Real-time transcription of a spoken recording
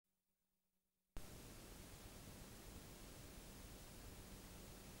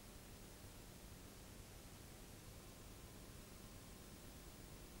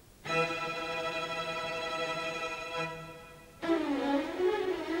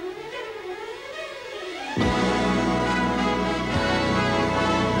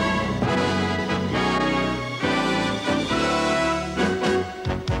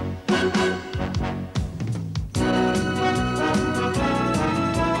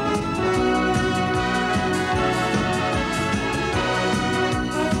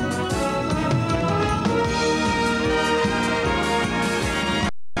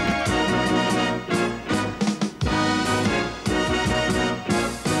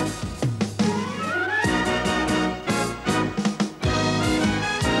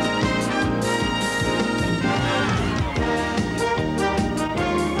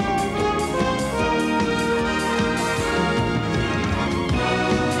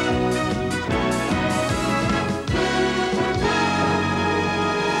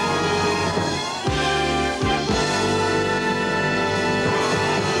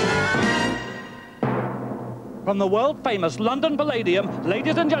from the world-famous London Palladium,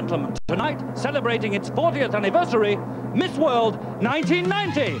 ladies and gentlemen, tonight, celebrating its 40th anniversary, Miss World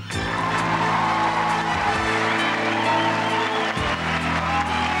 1990.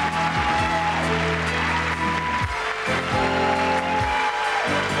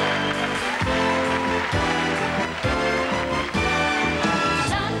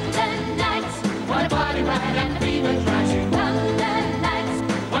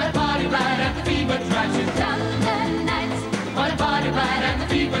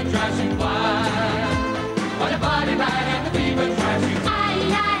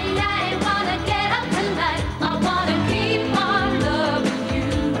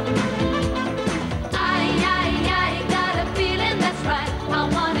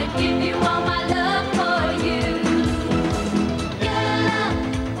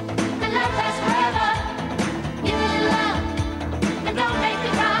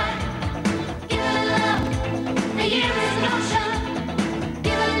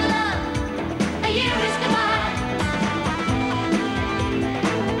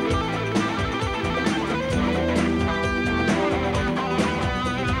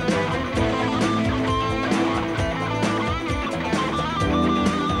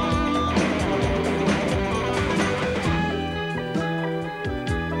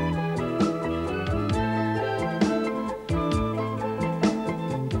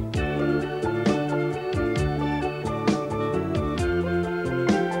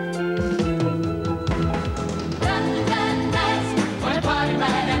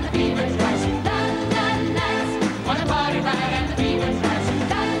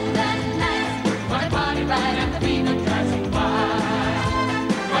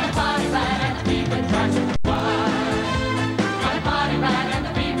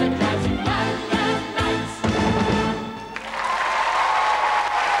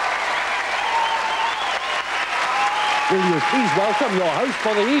 Will you please welcome your host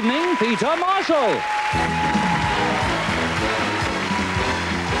for the evening, Peter Marshall.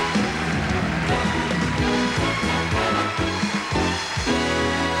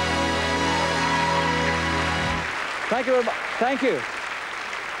 Thank you very much. Thank you.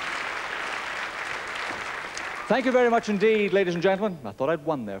 Thank you very much indeed, ladies and gentlemen. I thought I'd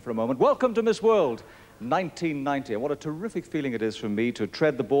won there for a moment. Welcome to Miss World 1990. And what a terrific feeling it is for me to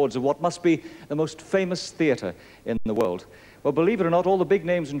tread the boards of what must be the most famous theatre in the world. Well, believe it or not, all the big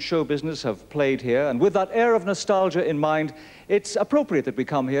names in show business have played here, and with that air of nostalgia in mind, it's appropriate that we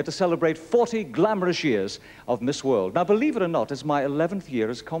come here to celebrate 40 glamorous years of Miss World. Now, believe it or not, it's my 11th year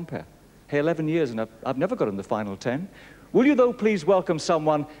as compere. Hey, 11 years, and I've never got in the final 10. Will you, though, please welcome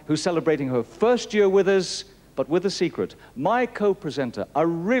someone who's celebrating her first year with us, but with a secret. My co-presenter, a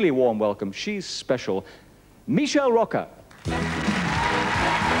really warm welcome. She's special. Michelle Rocca.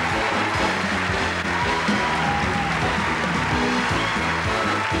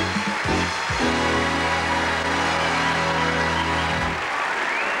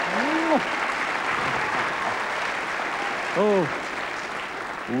 Oh,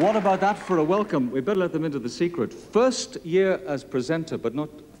 what about that for a welcome? We better let them into the secret. First year as presenter, but not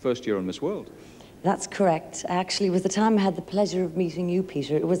first year on Miss World. That's correct. Actually, it was the time I had the pleasure of meeting you,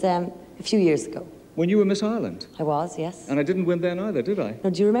 Peter. It was a few years ago. When you were Miss Ireland? I was, yes. And I didn't win then either, did I?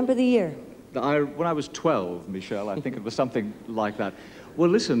 Now, do you remember the year? When I was 12, Michelle, I think it was something like that. Well,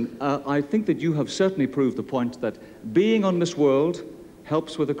 listen, I think that you have certainly proved the point that being on Miss World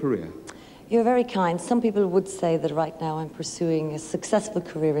helps with a career. You're very kind. Some people would say that right now I'm pursuing a successful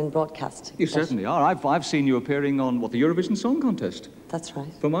career in broadcasting. You certainly are. I've seen you appearing on, what, the Eurovision Song Contest? That's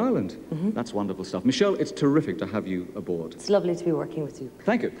right. From Ireland. Mm-hmm. That's wonderful stuff. Michelle, it's terrific to have you aboard. It's lovely to be working with you.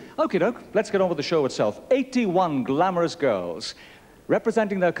 Thank you. Okie doke, let's get on with the show itself. 81 glamorous girls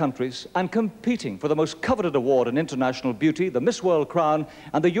representing their countries and competing for the most coveted award in international beauty, the Miss World crown,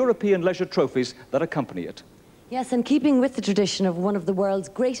 and the European leisure trophies that accompany it. Yes, and keeping with the tradition of one of the world's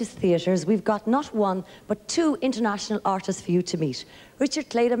greatest theatres, we've got not one, but two international artists for you to meet. Richard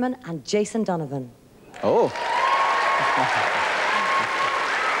Clayderman and Jason Donovan. Oh.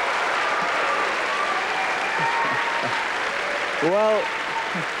 Well,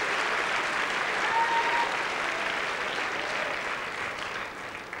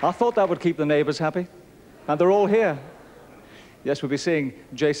 I thought that would keep the neighbours happy, and they're all here. Yes, we'll be seeing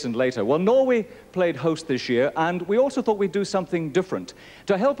Jason later. Well, Norway played host this year, and we also thought we'd do something different.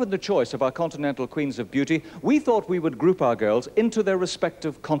 To help in the choice of our continental queens of beauty, we thought we would group our girls into their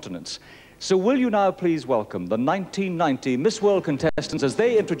respective continents. So will you now please welcome the 1990 Miss World contestants as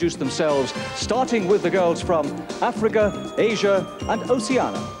they introduce themselves, starting with the girls from Africa, Asia, and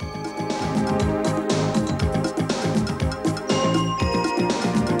Oceania.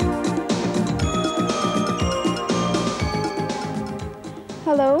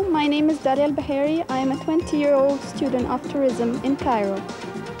 Hello, my name is Daria Al-Bahari. I am a 20-year-old student of tourism in Cairo.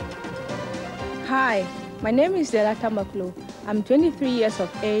 Hi, my name is Dela Tambaklu. I'm 23 years of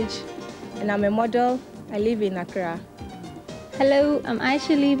age and I'm a model. I live in Accra. Hello, I'm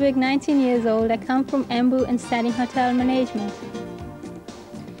Aisha Liebig, 19 years old. I come from Embu and studying hotel management.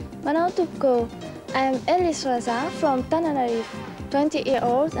 Manautuko, I am Elis Raza from Tananarive,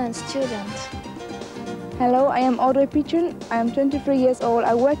 20-year-old and student. Hello, I am Audrey Pichun. I am 23 years old.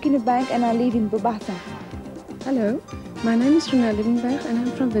 I work in a bank and I live in Bubasa. Hello, my name is Runa Livenberg and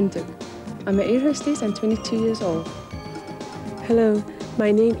I'm from Windhoek. I'm an air hostess and 22 years old. Hello,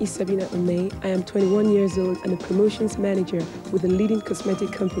 my name is Sabina Umay. I am 21 years old and a promotions manager with a leading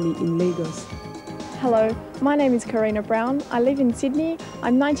cosmetic company in Lagos. Hello, my name is Karina Brown. I live in Sydney.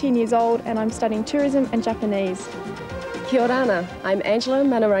 I'm 19 years old and I'm studying tourism and Japanese. Kia orana, I'm Angela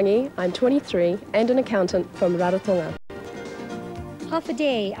Manarangi. I'm 23 and an accountant from Rarotonga. Hafa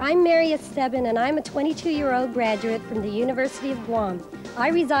day, I'm Mary Esteban and I'm a 22-year-old graduate from the University of Guam. I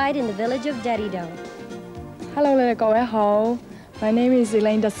reside in the village of Derido. Hello, Legoeho. My name is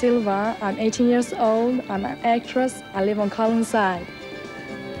Elaine Da Silva. I'm 18 years old. I'm an actress. I live on Colin side.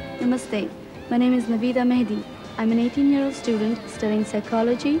 Namaste. My name is Navida Mehdi. I'm an 18-year-old student studying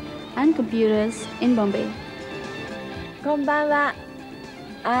psychology and computers in Bombay. Konbanwa.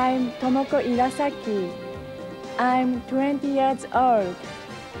 I'm Tomoko Irasaki. I'm 20 years old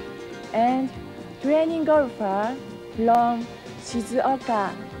and training golfer from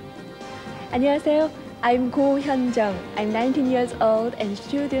Shizuoka. 안녕하세요. I'm Ko Hyunjung. I'm 19 years old and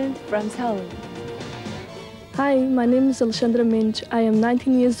student from Seoul. Hi, my name is Alexandra Minch. I am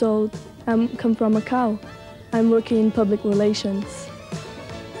 19 years old. I come from Macau. I'm working in public relations.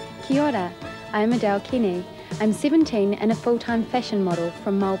 Kia ora. I'm Adele Kinney. I'm 17 and a full-time fashion model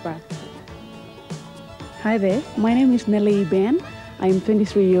from Marlborough. Hi there, my name is Nellie Ben. I am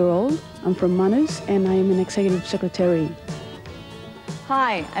 23-year-old. I'm from Manus and I am an executive secretary.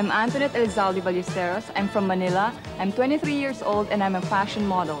 Hi, I'm Antoinette Elizalde Ballesteros. I'm from Manila. I'm 23 years old and I'm a fashion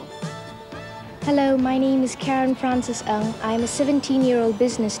model. Hello, my name is Karen Francis Ng. I'm a 17-year-old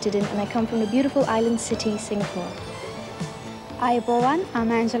business student and I come from the beautiful island city, Singapore. Hi everyone,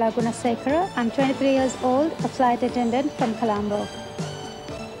 I'm Angela Gunasekara. I'm 23 years old, a flight attendant from Colombo.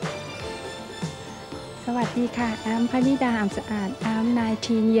 สวัสดีค่ะ I'm Panida Amsaad. I'm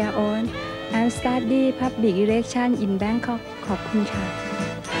 19 years old. I'm study public relation in Bangkok. ขอบคุณค่ะ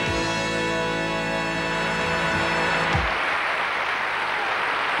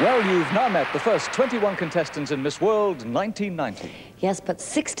Well, you've now met the first 21 contestants in Miss World 1990. Yes, but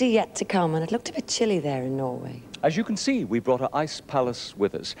 60 yet to come, and it looked a bit chilly there in Norway. As you can see, we brought our ice palace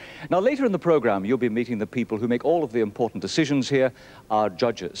with us. Now, later in the program, you'll be meeting the people who make all of the important decisions here, our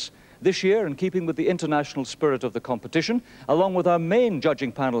judges. This year, in keeping with the international spirit of the competition, along with our main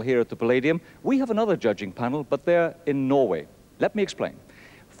judging panel here at the Palladium, we have another judging panel, but they're in Norway. Let me explain.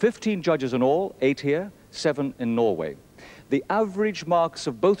 15 judges in all, 8 here, 7 in Norway. The average marks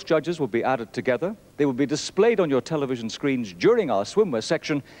of both judges will be added together. They will be displayed on your television screens during our swimwear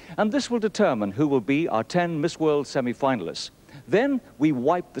section, and this will determine who will be our 10 Miss World semi-finalists. Then we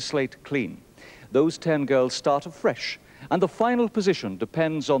wipe the slate clean. Those 10 girls start afresh, and the final position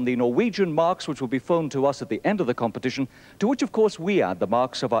depends on the Norwegian marks which will be phoned to us at the end of the competition, to which, of course, we add the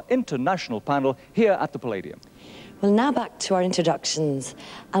marks of our international panel here at the Palladium. Well, now back to our introductions.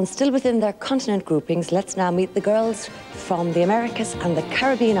 And still within their continent groupings, let's now meet the girls from the Americas and the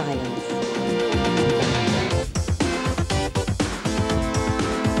Caribbean islands.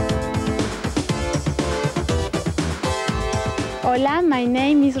 Hola, my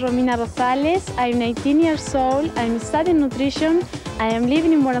name is Romina Rosales. I'm 19 years old. I'm studying nutrition. I am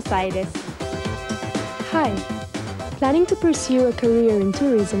living in Buenos Aires. Hi. Planning to pursue a career in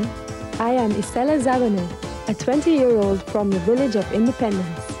tourism, I am Isela Zabane, a 20-year-old from the village of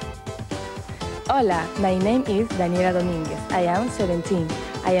Independence. Hola, my name is Daniela Dominguez. I am 17.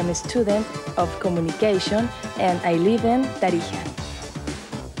 I am a student of communication and I live in Tarija.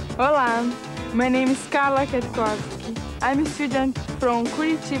 Olá, my name is Carla Ketkowski. I'm a student from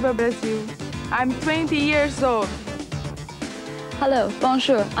Curitiba, Brazil. I'm 20 years old. Hello,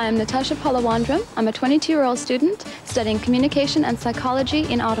 bonjour. I am Natasha Palawandram. I'm a 22-year-old student studying communication and psychology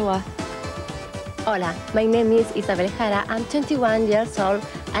in Ottawa. Hola, my name is Isabel Jara. I'm 21 years old.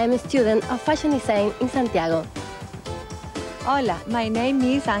 I'm a student of fashion design in Santiago. Hola, my name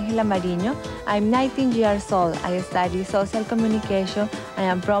is Ángela Mariño. I'm 19 years old. I study social communication. I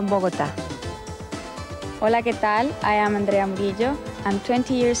am from Bogotá. Hola, ¿qué tal? I am Andrea Murillo. I'm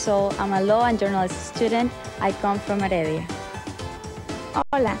 20 years old. I'm a law and journalism student. I come from Heredia.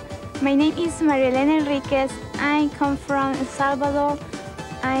 Hola, my name is Marilena Enriquez. I come from El Salvador.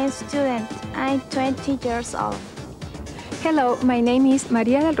 I am a student. I'm 20 years old. Hello, my name is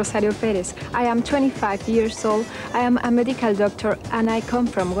Maria del Rosario Perez. I am 25 years old. I am a medical doctor and I come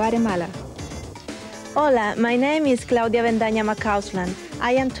from Guatemala. Hola, my name is Claudia Bendaña Macauslan.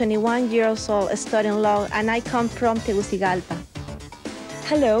 I am 21 years old, studying law, and I come from Tegucigalpa.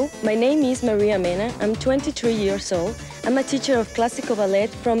 Hello, my name is Maria Mena. I'm 23 years old. I'm a teacher of classical ballet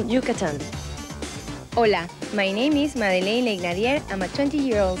from Yucatan. Hola, my name is Madeleine Leignadier. I'm a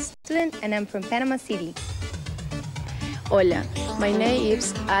 20-year-old student and I'm from Panama City. Hola, my name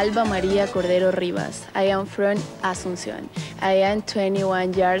is Alba Maria Cordero Rivas. I am from Asunción. I am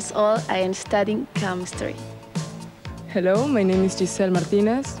 21 years old. I am studying chemistry. Hello, my name is Giselle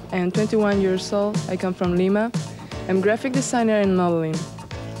Martinez. I am 21 years old. I come from Lima. I'm graphic designer and modeling.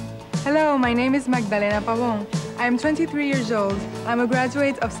 Hello, my name is Magdalena Pavon. I am 23 years old. I'm a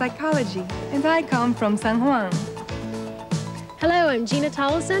graduate of psychology, and I come from San Juan. Hello, I'm Gina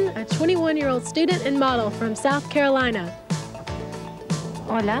Tolleson, a 21-year-old student and model from South Carolina.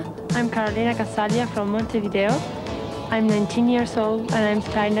 Hola, I'm Carolina Casalia from Montevideo. I'm 19 years old and I'm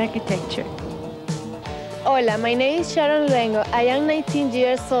studying architecture. Hola, my name is Sharon Luengo. I am 19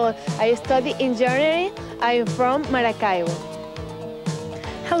 years old. I study engineering. I am from Maracaibo.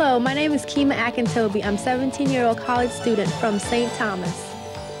 Hello, my name is Kima Akintobi. I'm a 17-year-old college student from St. Thomas.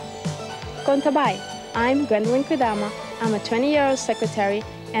 Kontabay, I'm Gwendolyn Kudama. I'm a 20-year-old secretary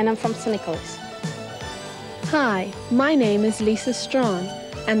and I'm from St. Nicholas. Hi, my name is Lisa Strawn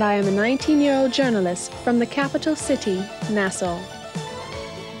and I am a 19-year-old journalist from the capital city, Nassau.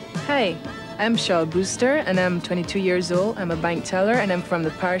 Hi, I'm Charles Brewster and I'm 22 years old. I'm a bank teller and I'm from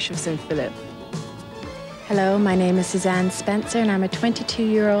the parish of St. Philip. Hello, my name is Suzanne Spencer and I'm a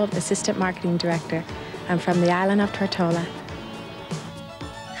 22-year-old assistant marketing director. I'm from the island of Tortola.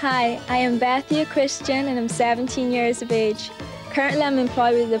 Hi, I am Bethia Christian and I'm 17 years of age. Currently I'm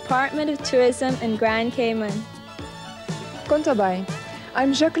employed with the Department of Tourism in Grand Cayman. Kontabay,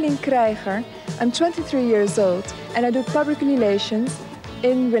 I'm Jacqueline Krijger. I'm 23 years old and I do public relations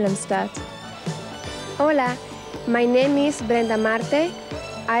in Willemstad. Hola, my name is Brenda Marte.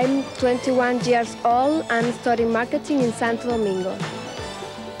 I'm 21 years old and studying marketing in Santo Domingo.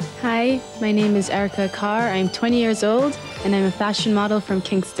 Hi, my name is Erica Carr. I'm 20 years old and I'm a fashion model from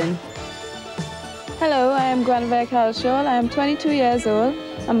Kingston. Hello, I am Guanabella Calshol. I am 22 years old.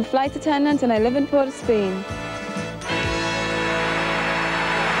 I'm a flight attendant and I live in Port of Spain.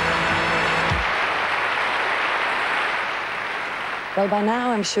 Well, by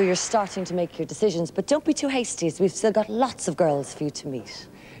now, I'm sure you're starting to make your decisions, but don't be too hasty, as we've still got lots of girls for you to meet.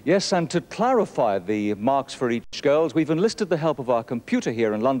 Yes, and to clarify the marks for each girls, we've enlisted the help of our computer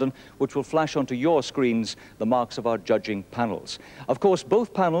here in London, which will flash onto your screens the marks of our judging panels. Of course,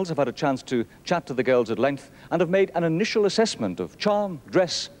 both panels have had a chance to chat to the girls at length and have made an initial assessment of charm,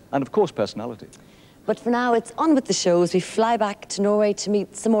 dress, and of course, personality. But for now, it's on with the show as we fly back to Norway to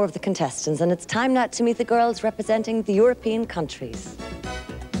meet some more of the contestants. And it's time now to meet the girls representing the European countries.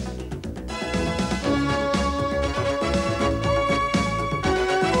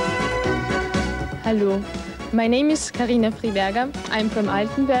 Hello, my name is Karina Friberger. I'm from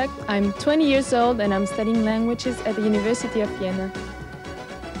Altenberg. I'm 20 years old and I'm studying languages at the University of Vienna.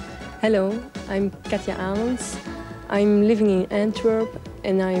 Hello, I'm Katja Arnolds. I'm living in Antwerp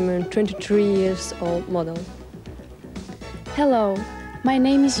and I'm a 23 years old model. Hello, my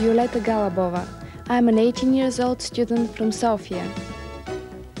name is Violeta Galabova. I'm an 18 years old student from Sofia.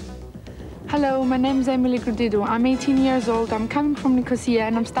 Hello, my name is Emily Grudido. I'm 18 years old. I'm coming from Nicosia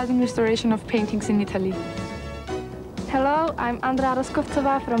and I'm studying restoration of paintings in Italy. Hello, I'm Andrea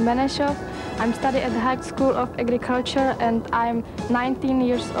Roskovtsova from Benešov. I'm studying at the High School of Agriculture and I'm 19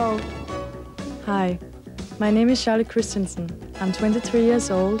 years old. Hi, my name is Charlotte Christensen. I'm 23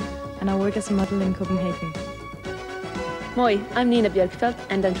 years old and I work as a model in Copenhagen. Moi, I'm Nina Björkfeldt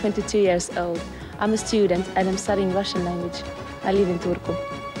and I'm 22 years old. I'm a student and I'm studying Russian language. I live in Turku.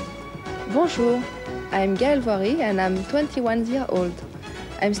 Bonjour, I'm Gaëlle Voiry and I'm 21 years old.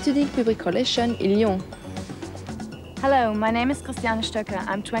 I'm studying public relations in Lyon. Hello, my name is Christiane Stöcker.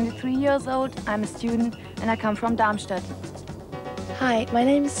 I'm 23 years old, I'm a student and I come from Darmstadt. Hi, my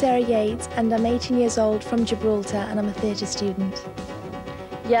name is Sarah Yates and I'm 18 years old from Gibraltar and I'm a theatre student.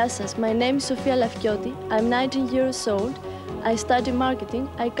 Yes, my name is Sofia Lefkiotti. I'm 19 years old. I study marketing.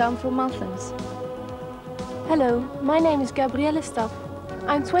 I come from Athens. Hello, my name is Gabrielle Stapp.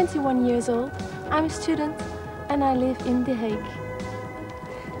 I'm 21 years old. I'm a student and I live in The Hague.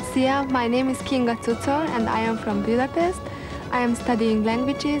 Sia, my name is Kinga Tutor and I am from Budapest. I am studying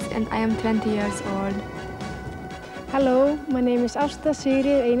languages and I am 20 years old. Hello, my name is Ásta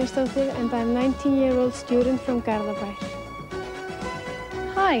Sigríður Einarsdóttir and I'm a 19-year-old student from Garðabær.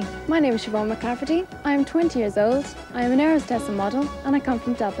 Hi, my name is Siobhan McCafferty. I am 20 years old. I am an aerostess and model, and I come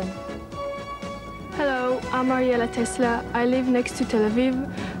from Dublin. Hello, I'm Mariela Tesla. I live next to Tel Aviv.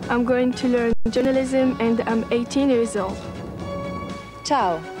 I'm going to learn journalism and I'm 18 years old.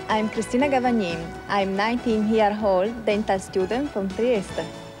 Ciao, I'm Cristina Gavagnin. I'm 19-year-old dental student from Trieste.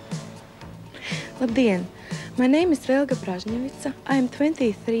 Labdien! My name is Velga Pražņevica. I am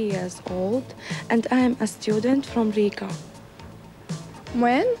 23 years old and I am a student from Riga.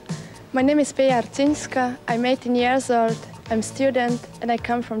 When? My name is Peja Arcinska. I'm 18 years old. I'm a student and I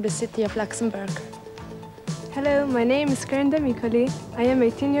come from the city of Luxembourg. Hello, my name is Karen Demikoli. I am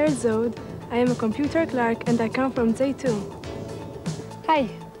 18 years old. I am a computer clerk and I come from Zeytun. Hi,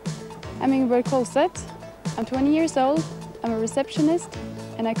 I'm Ingeborg Kolset. I'm 20 years old. I'm a receptionist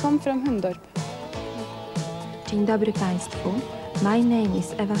and I come from Hundorp. Dzień dobry Państwu. My name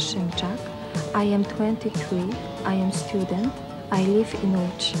is Eva Szymczak. I am 23. I am student. I live in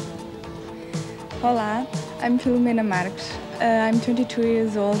Łódź. Hola, I'm Filomena Marques. I'm 22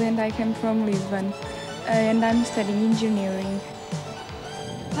 years old and I come from Lisbon. And I'm studying engineering.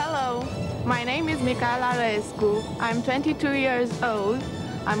 Hello, my name is Micaela Rescu. I'm 22 years old.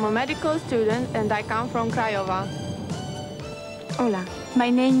 I'm a medical student and I come from Craiova. Hola, my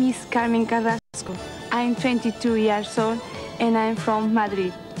name is Carmen Carrasco. I'm 22 years old and I'm from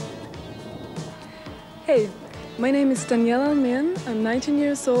Madrid. Hey, my name is Daniela Almean. I'm 19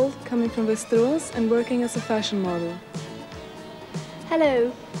 years old, coming from Västerås and working as a fashion model.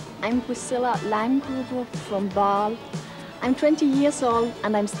 Hello, I'm Priscilla Limegruber from Bâle. I'm 20 years old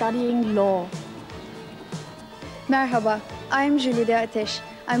and I'm studying law. Merhaba, I'm Jülide Ateş.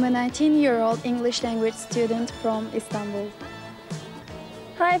 I'm a 19-year-old English language student from Istanbul.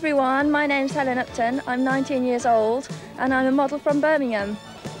 Hi everyone, my name's Helen Upton. I'm 19 years old and I'm a model from Birmingham.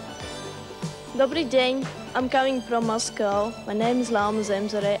 Dobry dzień, I'm coming from Moscow. My name is Lama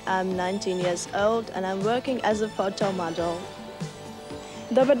Zemzare. I'm 19 years old and I'm working as a photo model.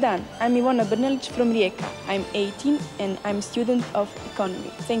 Dobar dan, I'm Ivona Brnelić from Rijeka. I'm 18 and I'm a student of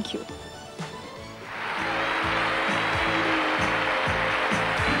economy. Thank you.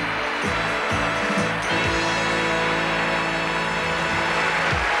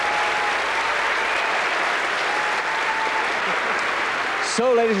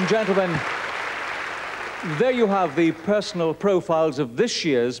 So, ladies and gentlemen, there you have the personal profiles of this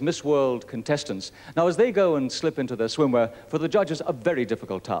year's Miss World contestants. Now, as they go and slip into their swimwear, for the judges, a very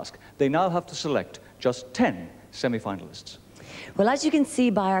difficult task. They now have to select just 10 semi-finalists. Well, as you can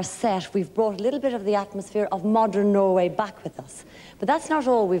see by our set, we've brought a little bit of the atmosphere of modern Norway back with us. But that's not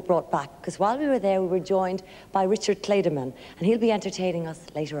all we've brought back, because while we were there, we were joined by Richard Clayderman, and he'll be entertaining us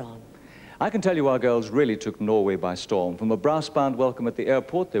later on. I can tell you our girls really took Norway by storm. From a brass band welcome at the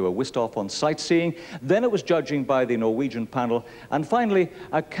airport, they were whisked off on sightseeing. Then it was judging by the Norwegian panel. And finally,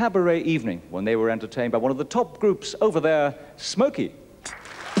 a cabaret evening when they were entertained by one of the top groups over there, Smokey.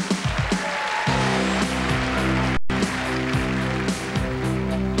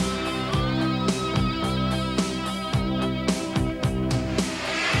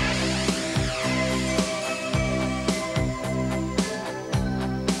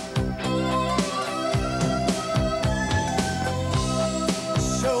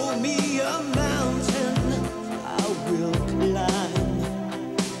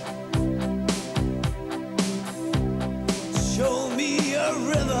 Show me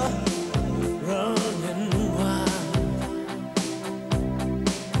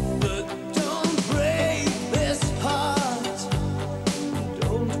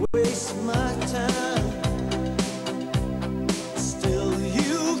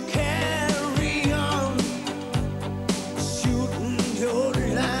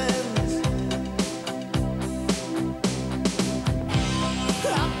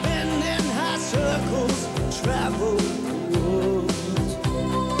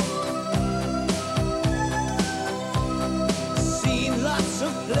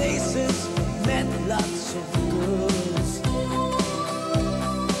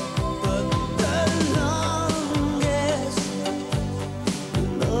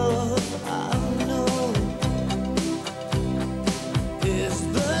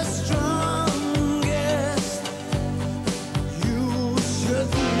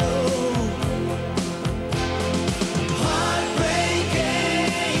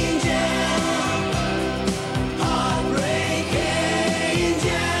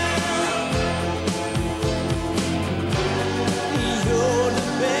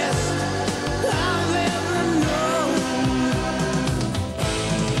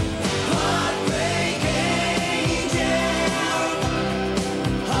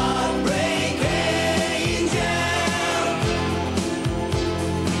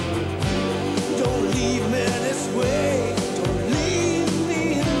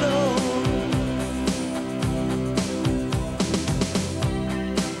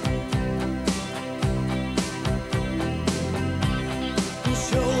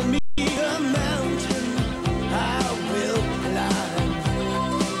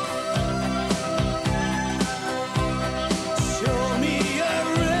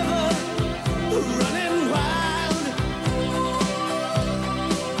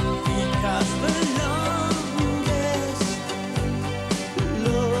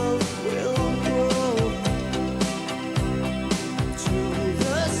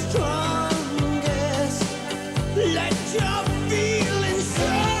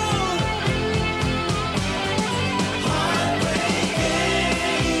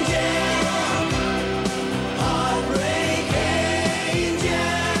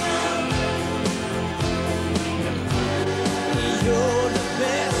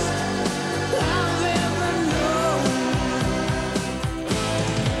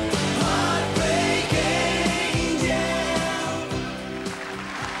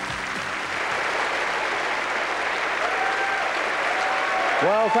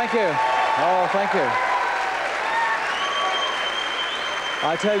Well, thank you. Oh, thank you.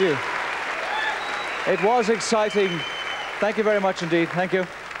 I tell you, it was exciting. Thank you very much indeed. Thank you.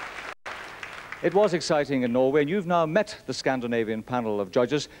 It was exciting in Norway, and you've now met the Scandinavian panel of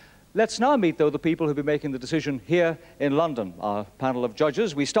judges. Let's now meet, though, the people who'll be making the decision here in London, our panel of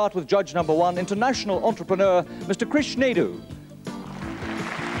judges. We start with judge number 1, international entrepreneur, Mr. Krish Naidu.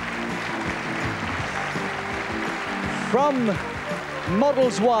 From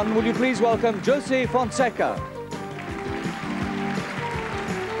Models 1, will you please welcome Josie Fonseca.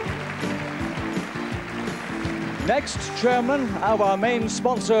 Next, chairman of our main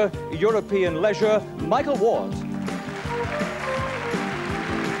sponsor, European Leisure, Michael Ward.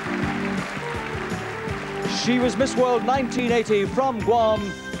 She was Miss World 1980 from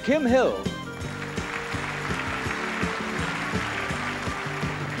Guam, Kim Hill.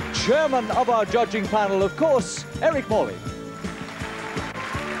 Chairman of our judging panel, of course, Eric Morley.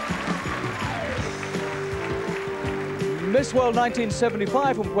 Miss World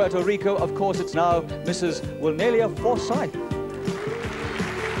 1975 from Puerto Rico, of course, it's now Mrs. Wilnelia Forsyth.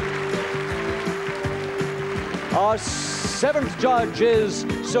 Our 7th judge is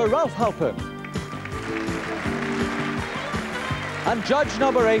Sir Ralph Halpern. And judge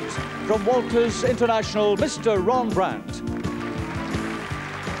number 8 from Walters International, Mr. Ron Brandt.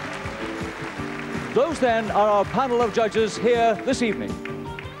 Those then are our panel of judges here this evening.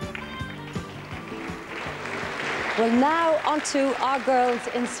 Well, now on to our girls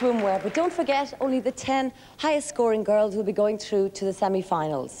in swimwear. But don't forget, only the 10 highest scoring girls will be going through to the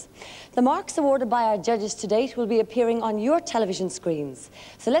semi-finals. The marks awarded by our judges to date will be appearing on your television screens.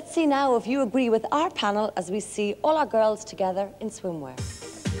 So let's see now if you agree with our panel as we see all our girls together in swimwear.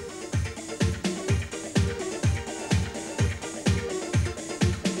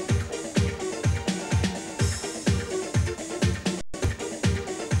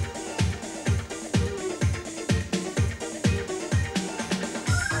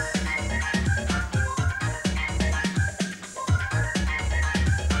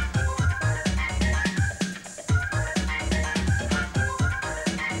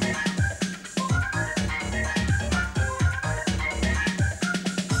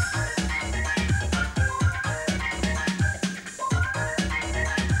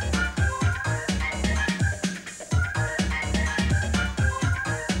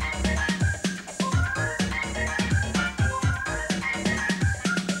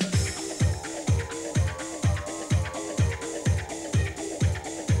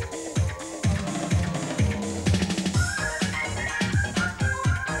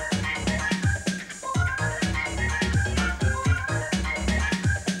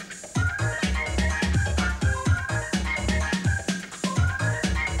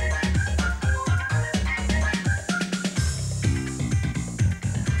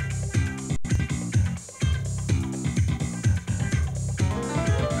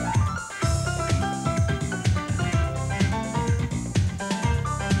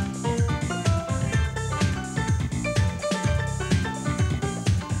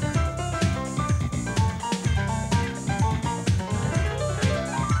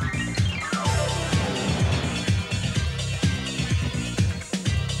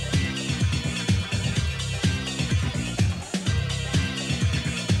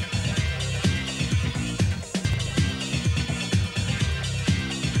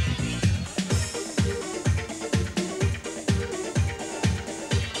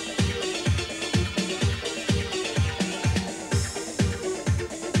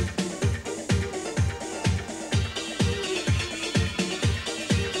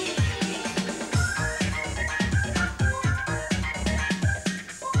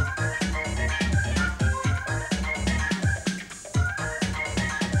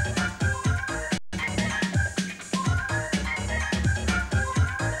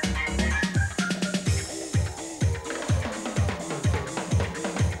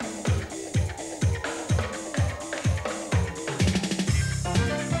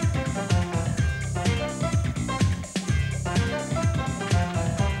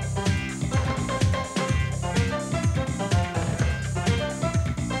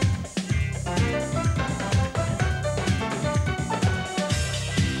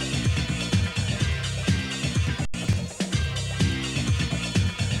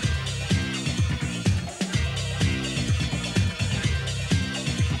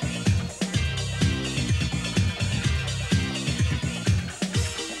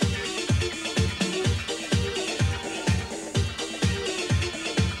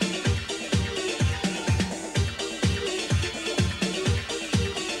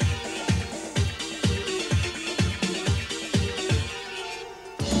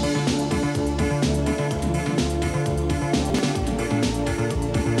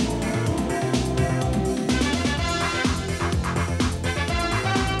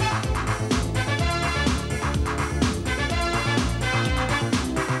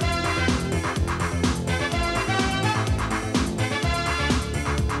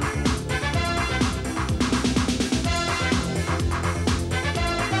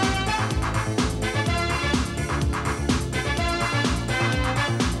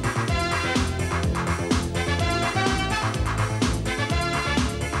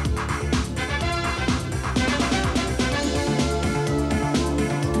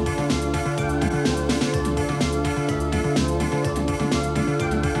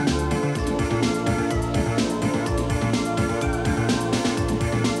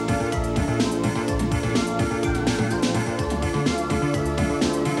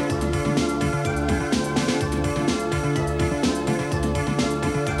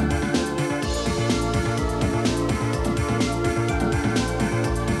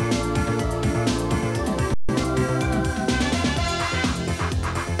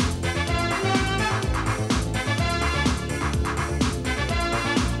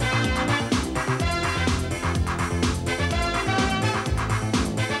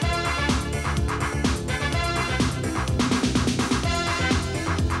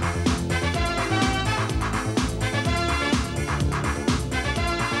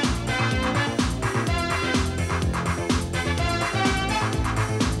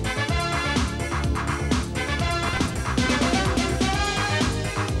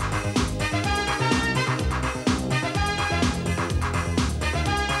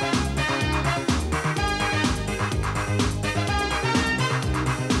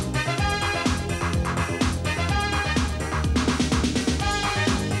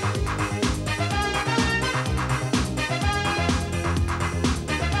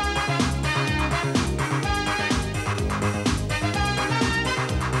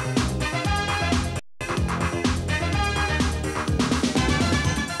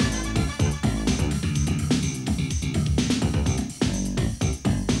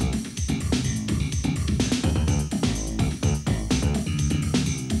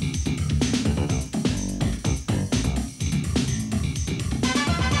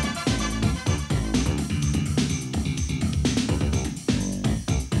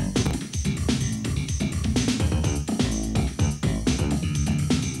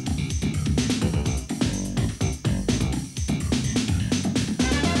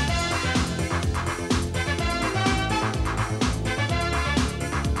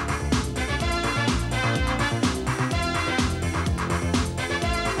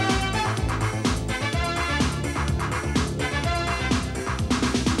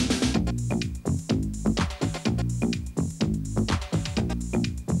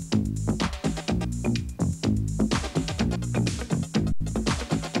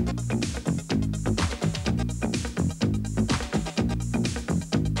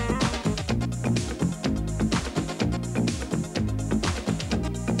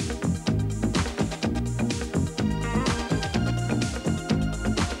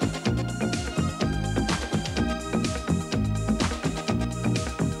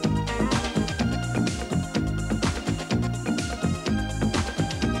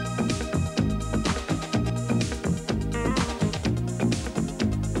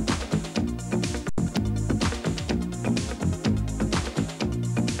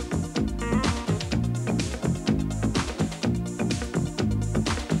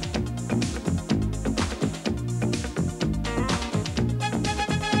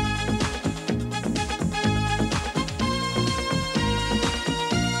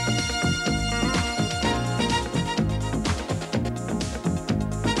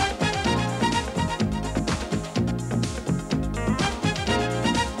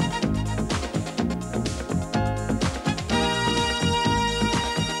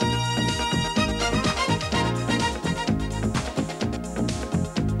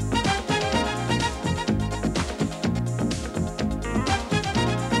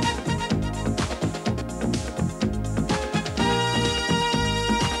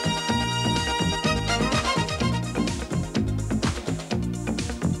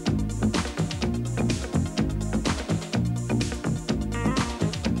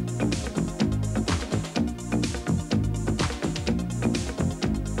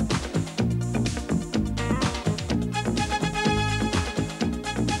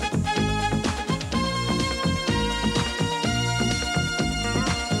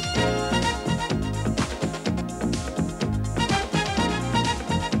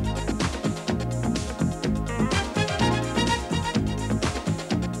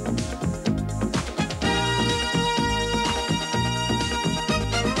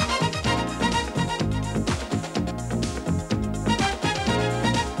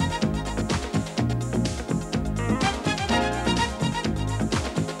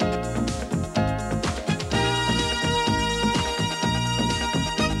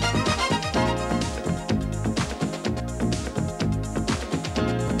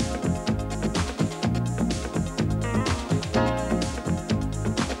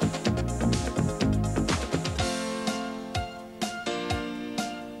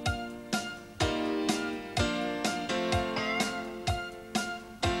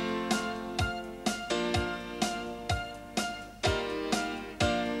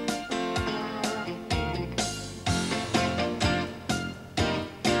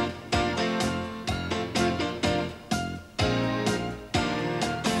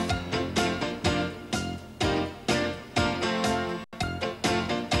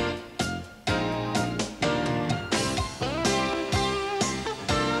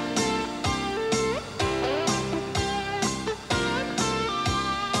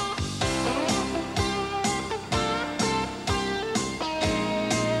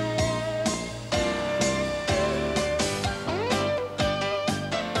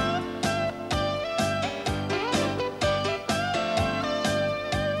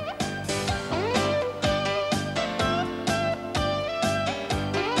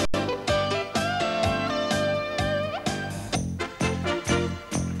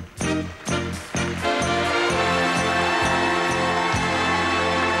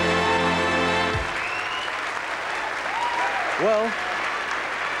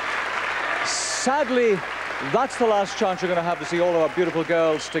 sadly, that's the last chance you're going to have to see all of our beautiful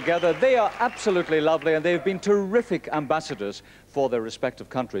girls together. They are absolutely lovely, and they've been terrific ambassadors for their respective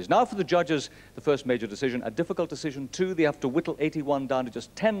countries. Now for the judges, the first major decision, a difficult decision too. They have to whittle 81 down to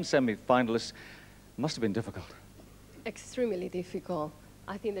just 10 semi-finalists. Must have been difficult. Extremely difficult.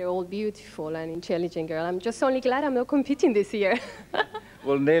 I think they're all beautiful and intelligent girls. I'm just only glad I'm not competing this year.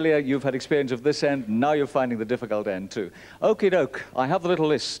 Well, Nelia, you've had experience of this end. Now you're finding the difficult end too. Okie doke, I have the little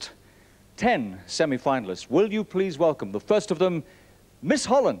list. 10 semi-finalists. Will you please welcome the first of them, Miss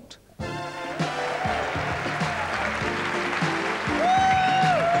Holland.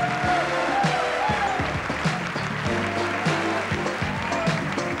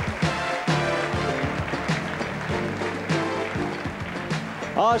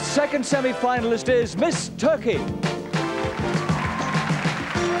 Our second semi-finalist is Miss Turkey.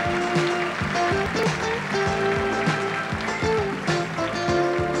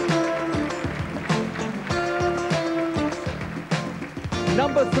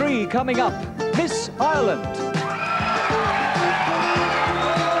 Number 3 coming up, Miss Ireland.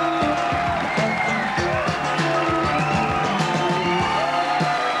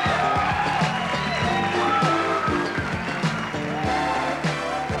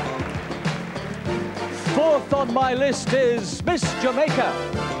 Fourth on my list is Miss Jamaica.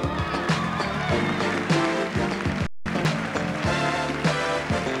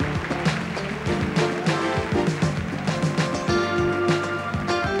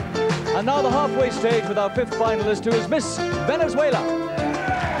 And now the halfway stage with our fifth finalist, who is Miss Venezuela.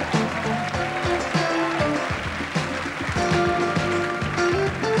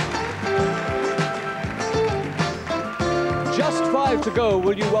 Just 5 to go.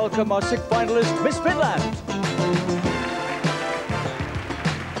 Will you welcome our sixth finalist, Miss Finland?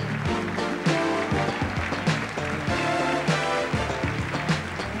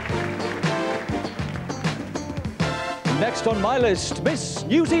 Next on my list, Miss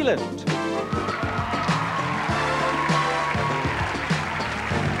New Zealand.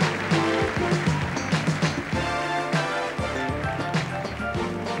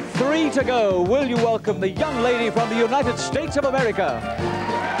 Three to go. Will you welcome the young lady from the United States of America?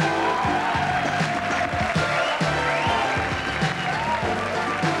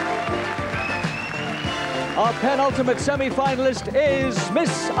 Our penultimate semi-finalist is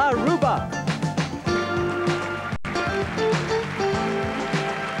Miss Aruba.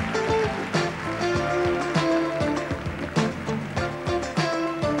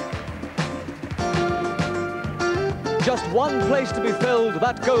 Just one place to be filled,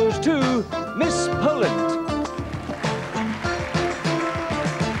 that goes to Miss Poland.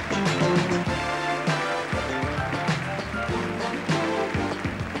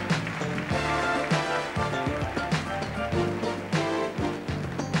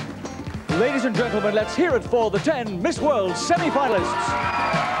 Ladies and gentlemen, let's hear it for the 10 Miss World semi-finalists.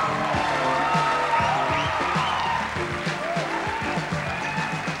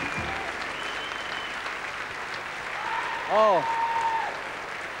 Oh,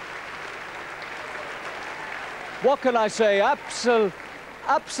 what can I say?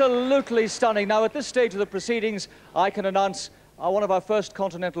 Absolutely stunning. Now, at this stage of the proceedings, I can announce one of our first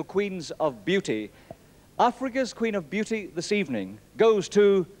continental queens of beauty. Africa's Queen of Beauty this evening goes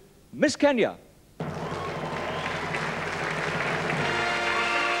to Miss Kenya.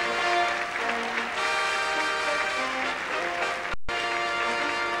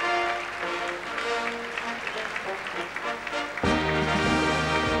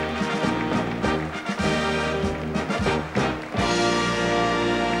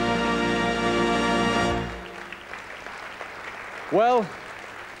 Well,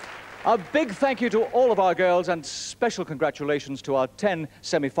 a big thank you to all of our girls and special congratulations to our 10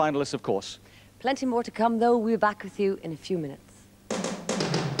 semi-finalists, of course. Plenty more to come, though. We'll be back with you in a few minutes.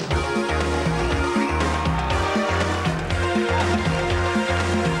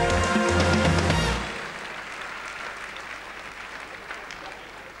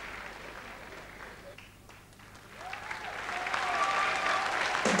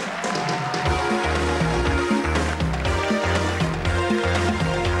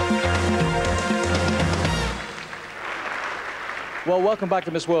 Well, welcome back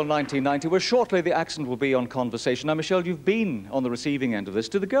to Miss World 1990, where shortly the accent will be on conversation. Now, Michelle, you've been on the receiving end of this.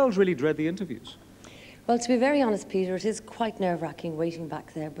 Do the girls really dread the interviews? Well, to be very honest, Peter, it is quite nerve-wracking waiting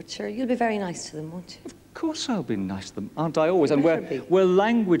back there, but sure, you'll be very nice to them, won't you? Of course I'll be nice to them, aren't I always? And where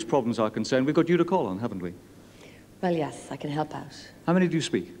language problems are concerned, we've got you to call on, haven't we? Well, yes, I can help out. How many do you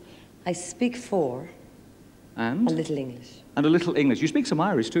speak? I speak 4. And? A little English. And a little English. You speak some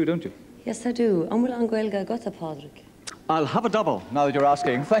Irish too, don't you? Yes, I do. An bhfuil an Gaeilge agat a Pádraig. I'll have a double, now that you're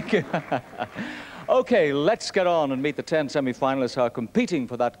asking. Thank you. Okay, let's get on and meet the 10 semi-finalists who are competing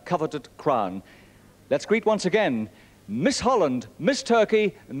for that coveted crown. Let's greet once again Miss Holland, Miss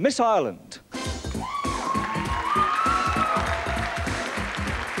Turkey, Miss Ireland.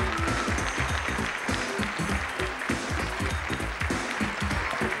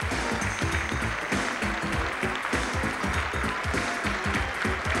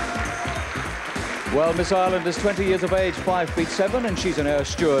 Well, Miss Ireland is 20 years of age, 5'7", and she's an air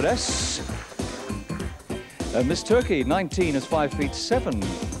stewardess. Miss Turkey, 19, is 5'7".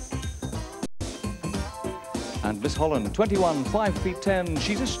 And Miss Holland, 21, 5'10",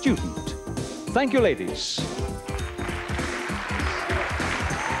 she's a student. Thank you, ladies.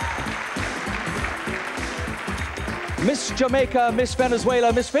 Miss Jamaica, Miss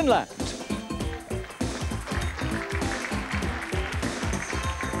Venezuela, Miss Finland.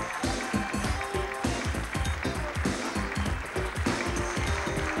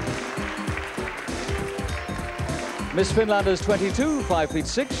 Miss Finland is 22,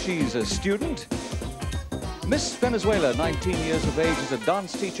 5'6", she's a student. Miss Venezuela, 19 years of age, is a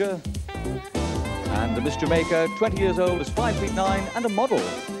dance teacher. And Miss Jamaica, 20 years old, is 5'9" and a model.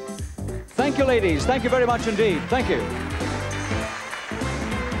 Thank you, ladies. Thank you very much indeed. Thank you.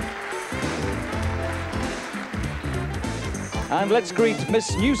 And let's greet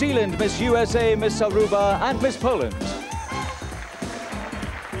Miss New Zealand, Miss USA, Miss Aruba, and Miss Poland.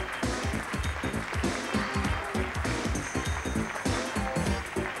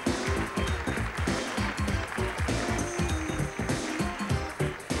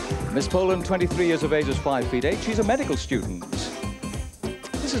 Miss Poland, 23 years of age, is 5'8". She's a medical student.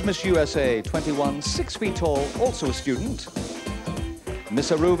 This is Miss USA, 21, 6 feet tall, also a student.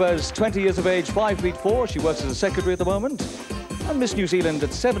 Miss Aruba is 20 years of age, 5'4". She works as a secretary at the moment. And Miss New Zealand,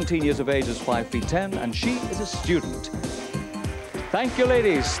 at 17 years of age, is 5'10", and she is a student. Thank you,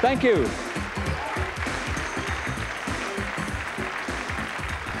 ladies. Thank you.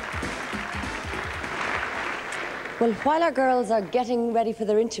 Well, while our girls are getting ready for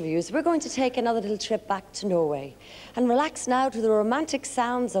their interviews, we're going to take another little trip back to Norway and relax now to the romantic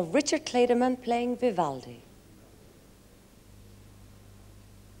sounds of Richard Clayderman playing Vivaldi.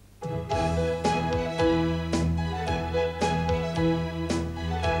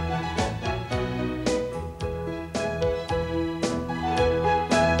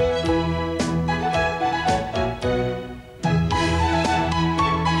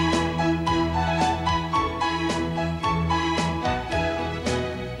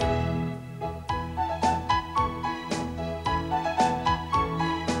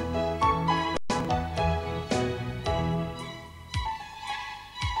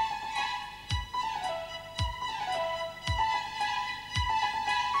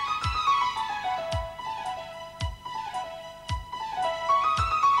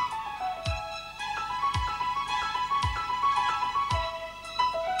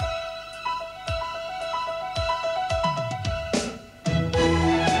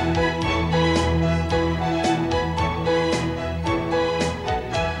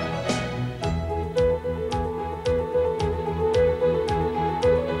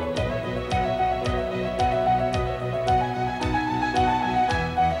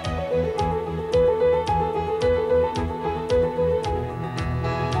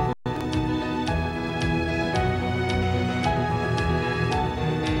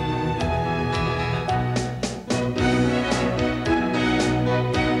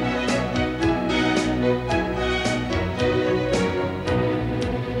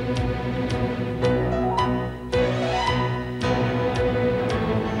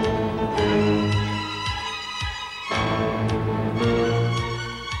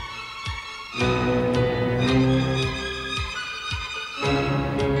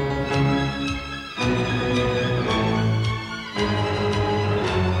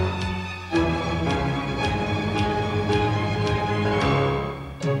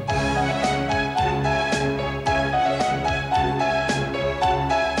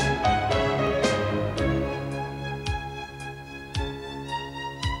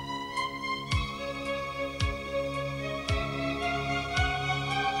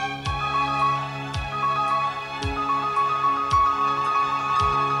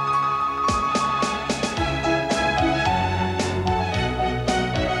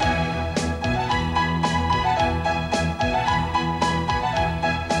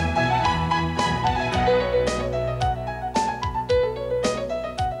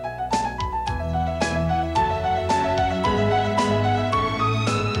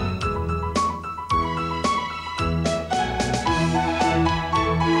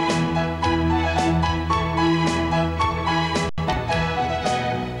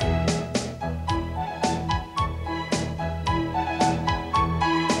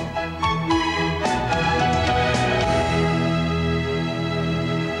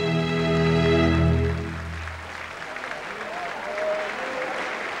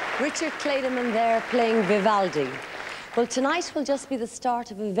 Richard Clayderman there playing Vivaldi. Well, tonight will just be the start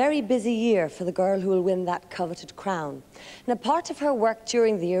of a very busy year for the girl who will win that coveted crown. Now, part of her work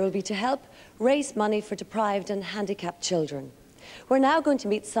during the year will be to help raise money for deprived and handicapped children. We're now going to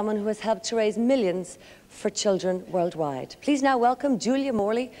meet someone who has helped to raise millions for children worldwide. Please now welcome Julia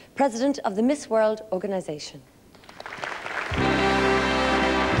Morley, President of the Miss World organisation.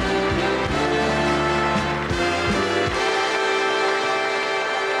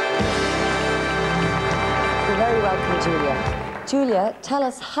 You're very welcome, Julia. Julia, tell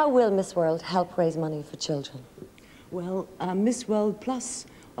us, how will Miss World help raise money for children? Well, Miss World plus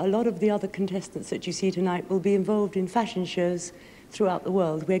a lot of the other contestants that you see tonight will be involved in fashion shows throughout the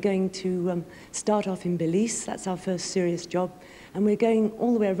world. We're going to start off in Belize, that's our first serious job, and we're going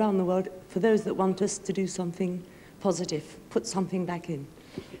all the way around the world for those that want us to do something positive, put something back in.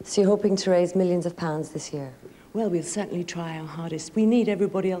 So you're hoping to raise millions of pounds this year? Well, we'll certainly try our hardest. We need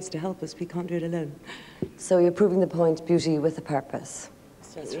everybody else to help us. We can't do it alone. So you're proving the point, beauty with a purpose.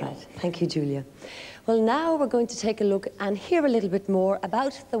 That's right. Thank you, Julia. Well, now we're going to take a look and hear a little bit more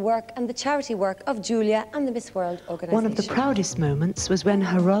about the work and the charity work of Julia and the Miss World organisation. One of the proudest moments was when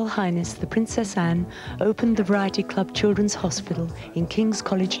Her Royal Highness the Princess Anne opened the Variety Club Children's Hospital in King's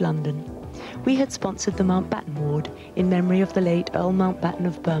College, London. We had sponsored the Mountbatten Ward in memory of the late Earl Mountbatten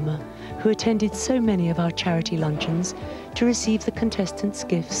of Burma, who attended so many of our charity luncheons to receive the contestants'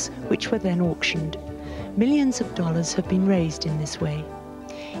 gifts, which were then auctioned. Millions of dollars have been raised in this way.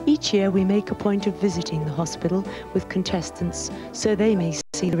 Each year we make a point of visiting the hospital with contestants so they may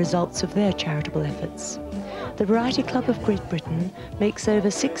see the results of their charitable efforts. The Variety Club of Great Britain makes over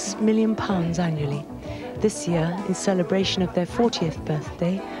 £6 million annually. This year, in celebration of their 40th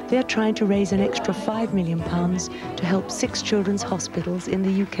birthday, they are trying to raise an extra £5 million to help 6 children's hospitals in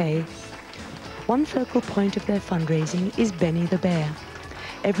the UK. One focal point of their fundraising is Benny the Bear.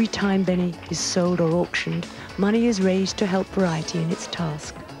 Every time Benny is sold or auctioned, money is raised to help Variety in its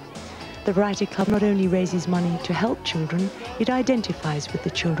task. The Variety Club not only raises money to help children, it identifies with the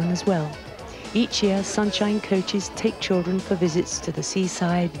children as well. Each year, Sunshine coaches take children for visits to the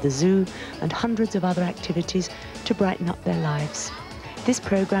seaside, the zoo, and hundreds of other activities to brighten up their lives. This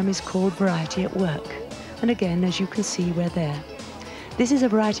program is called Variety at Work, and again, as you can see, we're there. This is a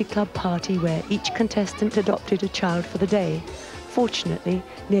Variety Club party where each contestant adopted a child for the day. Fortunately,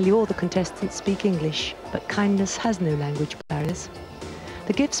 nearly all the contestants speak English, but kindness has no language barriers.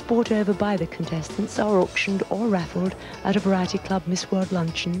 The gifts brought over by the contestants are auctioned or raffled at a Variety Club Miss World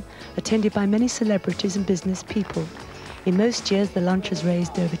luncheon, attended by many celebrities and business people. In most years, the lunch has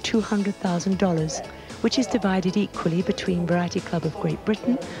raised over $200,000, which is divided equally between Variety Club of Great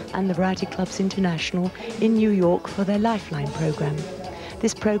Britain and the Variety Clubs International in New York for their Lifeline program.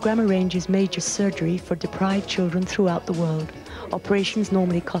 This program arranges major surgery for deprived children throughout the world. Operations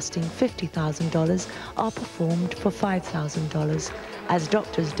normally costing $50,000 are performed for $5,000, as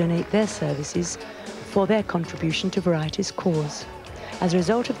doctors donate their services for their contribution to Variety's cause. As a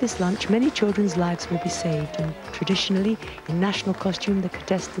result of this lunch, many children's lives will be saved, and traditionally, in national costume, the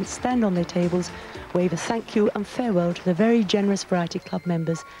contestants stand on their tables, wave a thank you and farewell to the very generous Variety Club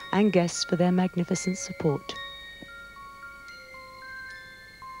members and guests for their magnificent support.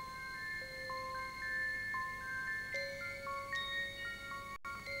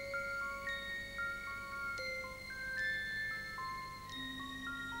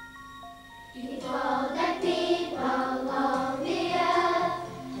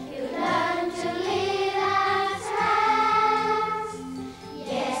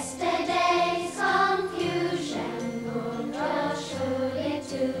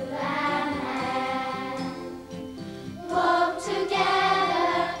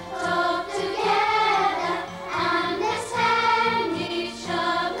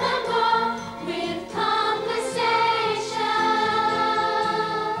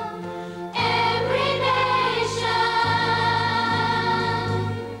 Every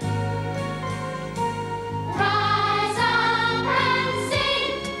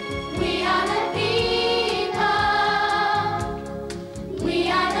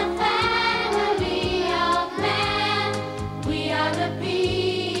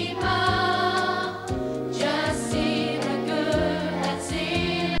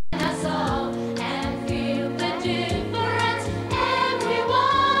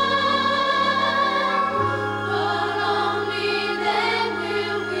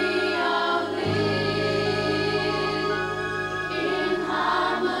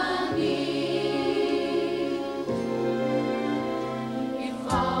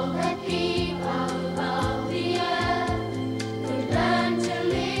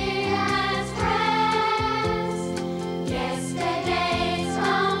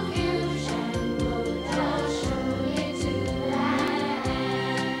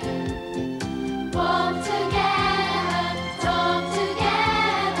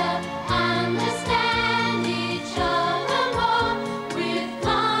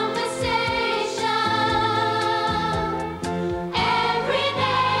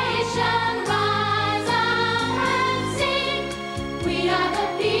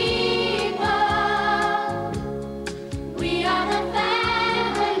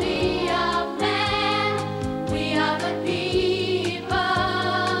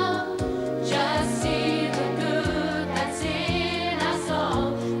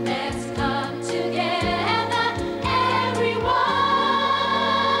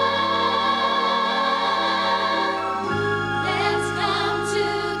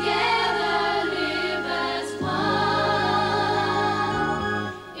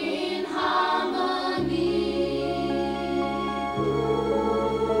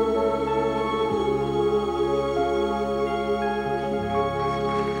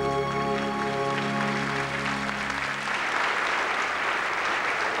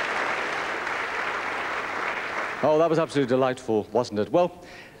Oh, that was absolutely delightful, wasn't it? Well,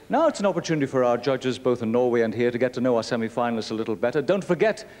 now it's an opportunity for our judges, both in Norway and here, to get to know our semi-finalists a little better. Don't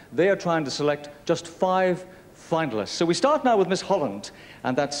forget, they are trying to select just 5 finalists. So we start now with Miss Holland,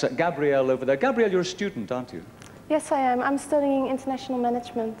 and that's Gabrielle over there. Gabrielle, you're a student, aren't you? Yes, I am. I'm studying international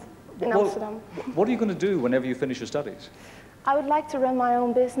management in Amsterdam. What are you going to do whenever you finish your studies? I would like to run my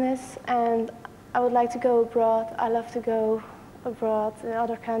own business, and I would like to go abroad. I love to go abroad in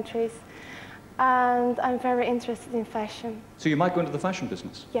other countries. And I'm very interested in fashion. So you might go into the fashion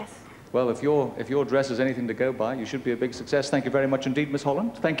business? Yes. Well, if your dress is anything to go by, you should be a big success. Thank you very much indeed, Miss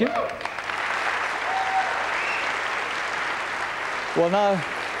Holland. Thank you. Well,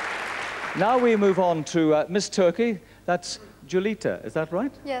 now we move on to Miss Turkey. That's Julita, is that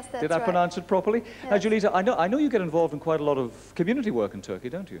right? Yes, that's right. Did I pronounce it properly? Yes. Now, Julita, I know you get involved in quite a lot of community work in Turkey,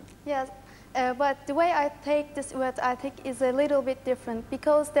 don't you? Yes, but the way I take this word, I think, is a little bit different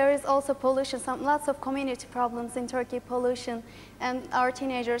because there is also pollution, lots of community problems in Turkey, pollution, and our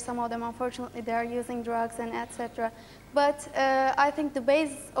teenagers, some of them, unfortunately, they are using drugs and etc. But I think the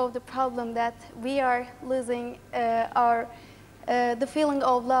base of the problem that we are losing the feeling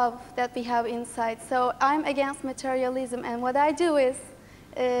of love that we have inside. So I'm against materialism, and what I do is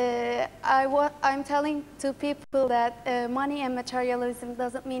I'm telling to people that money and materialism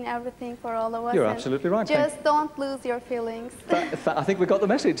doesn't mean everything for all of us. You're absolutely right. Just don't lose your feelings. I think we got the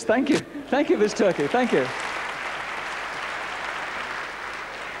message. Thank you. Thank you, Miss Turkey. Thank you.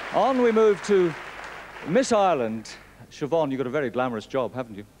 On we move to Miss Ireland. Siobhan, you've got a very glamorous job,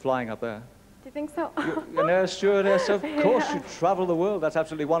 haven't you? Flying up there. Do you think so? You're an air stewardess, of course. You travel the world. That's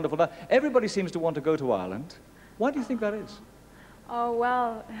absolutely wonderful. Now, everybody seems to want to go to Ireland. Why do you think that is? Oh,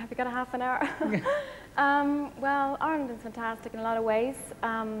 well, have you got a half an hour? Well, Ireland is fantastic in a lot of ways.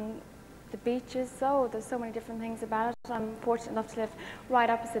 The beaches, there's so many different things about it. I'm fortunate enough to live right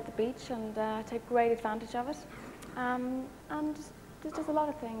opposite the beach and take great advantage of it. And there's just a lot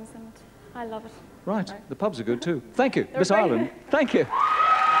of things, and I love it. Right. The pubs are good too. Thank you, Miss Ireland. Thank you.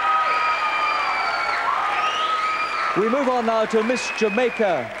 We move on now to Miss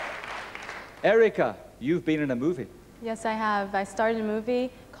Jamaica. Erica, you've been in a movie. Yes, I have. I starred in a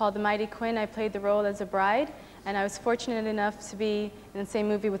movie called The Mighty Quinn. I played the role as a bride, and I was fortunate enough to be in the same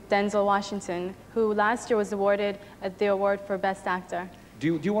movie with Denzel Washington, who last year was awarded the award for Best Actor.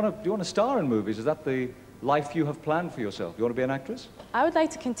 Do you want to star in movies? Is that the life you have planned for yourself? You want to be an actress? I would like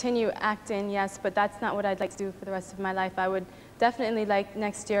to continue acting, yes, but that's not what I'd like to do for the rest of my life. I would definitely like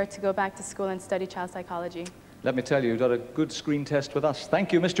next year to go back to school and study child psychology. Let me tell you, you've got a good screen test with us.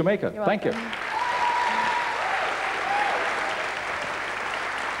 Thank you, Miss Jamaica. You're Thank you. welcome.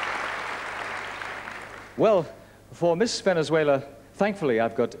 Well, for Miss Venezuela, thankfully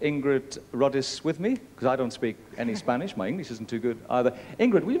I've got Ingrid Rodis with me, because I don't speak any Spanish. My English isn't too good either.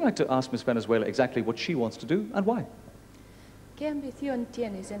 Ingrid, would you like to ask Miss Venezuela exactly what she wants to do and why? ¿Qué ambición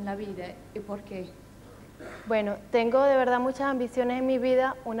tienes en la vida y por qué? Bueno, tengo de verdad muchas ambiciones en mi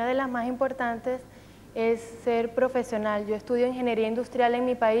vida. Una de las más importantes es ser profesional. Yo estudio ingeniería industrial en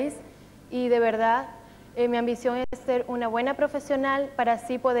mi país y de verdad mi ambición es ser una buena profesional para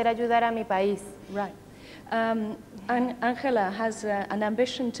así poder ayudar a mi país. Right. Angela has an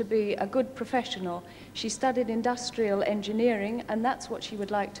ambition to be a good professional. She studied industrial engineering, and that's what she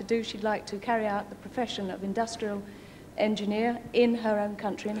would like to do. She'd like to carry out the profession of industrial engineer in her own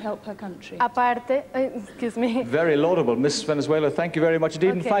country and help her country. Aparte, excuse me. Very laudable. Miss Venezuela, thank you very much indeed.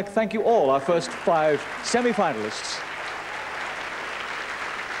 Okay. In fact, thank you all, our first 5 semi-finalists.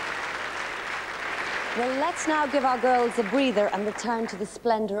 Well, let's now give our girls a breather and return to the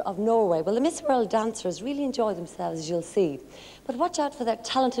splendour of Norway. Well, the Miss World dancers really enjoy themselves, as you'll see. But watch out for their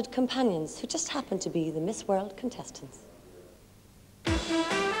talented companions, who just happen to be the Miss World contestants.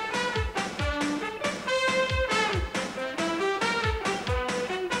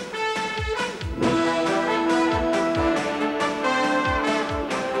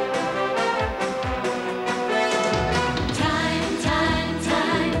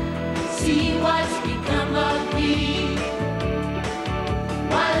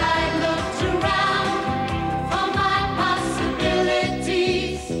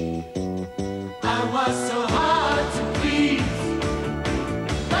 So hard to please,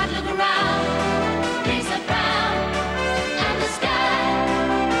 but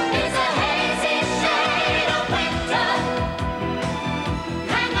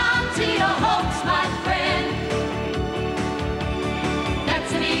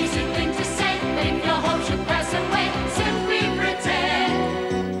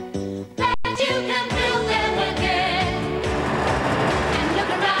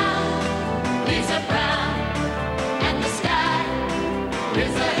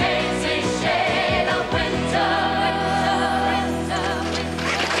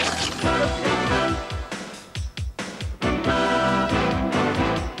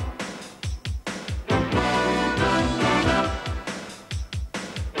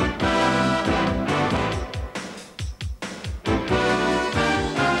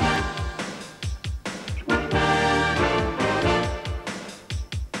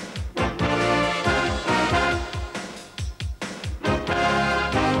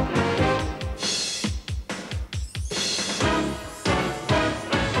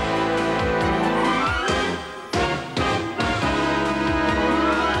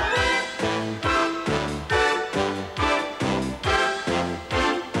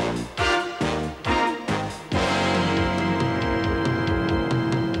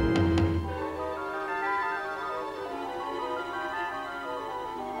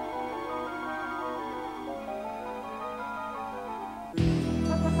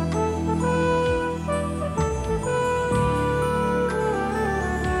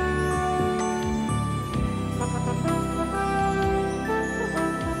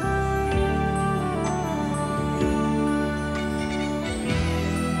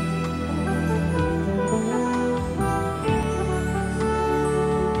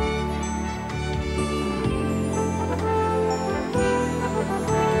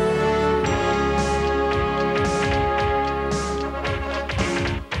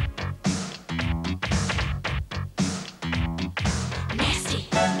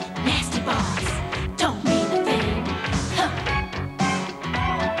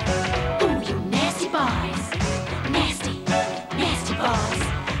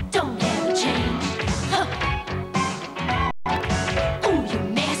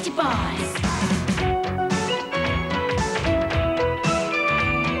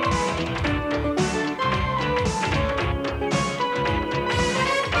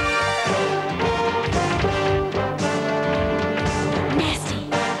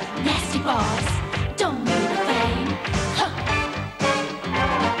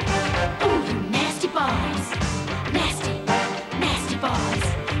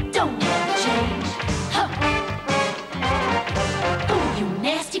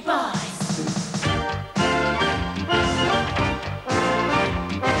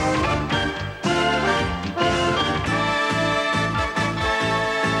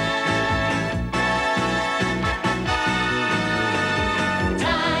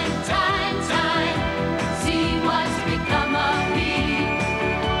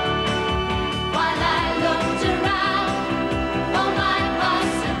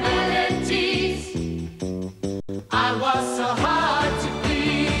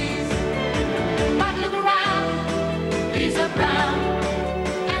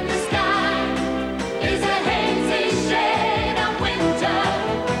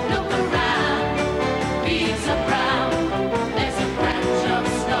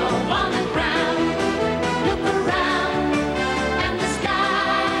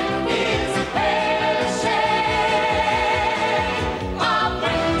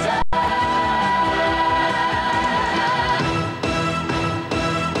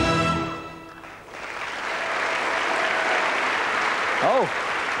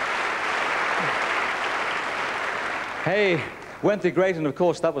Hey, weren't they great? And of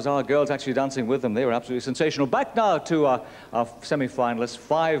course, that was our girls actually dancing with them. They were absolutely sensational. Back now to our semi-finalists,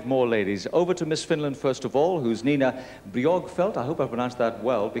 5 more ladies. Over to Miss Finland, first of all, who's Nina Bjorgfeldt. I hope I pronounced that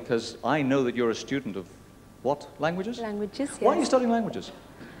well, because I know that you're a student of what languages? Languages, yes. Why are you studying languages?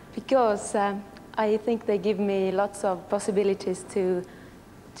 Because I think they give me lots of possibilities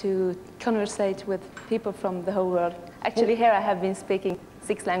to conversate with people from the whole world. Actually, here I have been speaking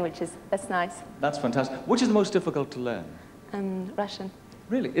 6 languages. That's nice. That's fantastic. Which is the most difficult to learn? Russian.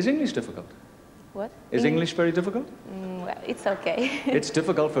 Really? Is English difficult? What? Is English very difficult? Well, it's okay. It's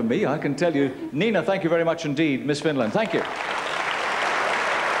difficult for me, I can tell you. Nina, thank you very much indeed. Miss Finland, thank you.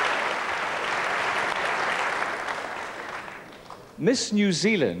 Miss New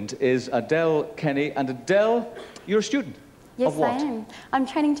Zealand is Adele Kenny. And Adele, you're a student. Yes, of what? I am. I'm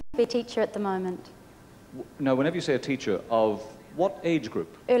training to be a teacher at the moment. Now, whenever you say a teacher, of what age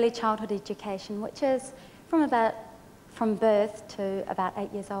group? Early childhood education, which is from birth to about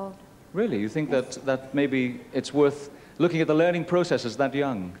 8 years old. Really? You think that maybe it's worth looking at the learning processes that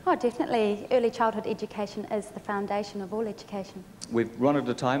young? Oh, definitely. Early childhood education is the foundation of all education. We've run out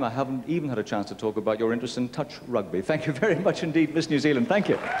of time. I haven't even had a chance to talk about your interest in touch rugby. Thank you very much indeed, Miss New Zealand. Thank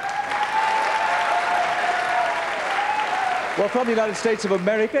you. Well, from the United States of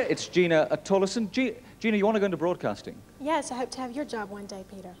America, it's Gina Tolleson. Gina, you want to go into broadcasting? Yes, I hope to have your job one day,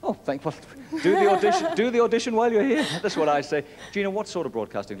 Peter. Oh, thank you. Do the audition while you're here. That's what I say. Gina, what sort of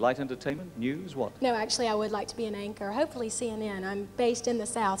broadcasting? Light entertainment? News? What? No, actually, I would like to be an anchor. Hopefully CNN. I'm based in the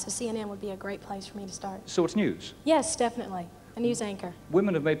South, so CNN would be a great place for me to start. So it's news? Yes, definitely. A news anchor.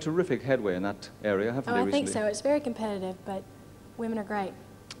 Women have made terrific headway in that area, haven't they, recently? I think so. It's very competitive, but women are great.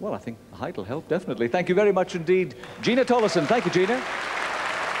 Well, I think height will help, definitely. Thank you very much indeed. Gina Tolleson. Thank you, Gina.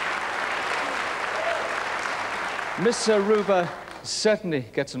 Miss Aruba certainly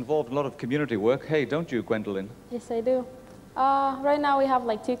gets involved in a lot of community work. Hey, don't you, Gwendolyn? Yes, I do. Right now we have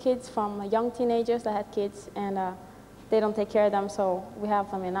like 2 kids from young teenagers that had kids, and they don't take care of them, so we have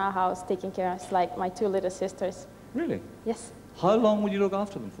them in our house taking care of us, like my 2 little sisters. Really? Yes. How long will you look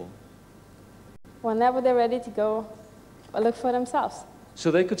after them for? Whenever they're ready to go look for themselves. So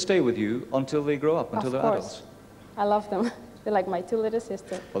they could stay with you until they grow up, until they're adults? I love them. They're like my 2 little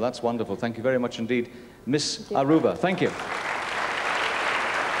sisters. Well, that's wonderful. Thank you very much indeed. Miss Aruba, thank you.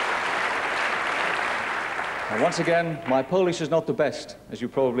 Now, once again, my Polish is not the best, as you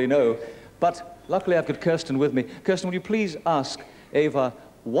probably know, but luckily I've got Kirsten with me. Kirsten, will you please ask Eva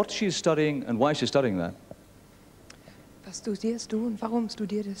what she's studying and why she's studying that? Was studierst du und warum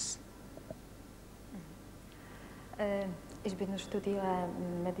studierst du? Ich studiere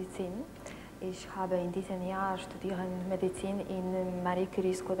Medizin. Ich habe in diesem Jahr studiere Medizin im Marie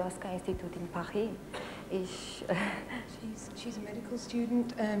Curie Skłodowska-Institut in Paris. She's a medical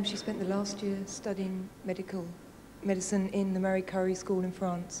student. She spent the last year studying medicine in the Marie Curie School in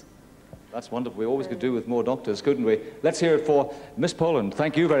France. That's wonderful. We always could do with more doctors, couldn't we? Let's hear it for Miss Poland.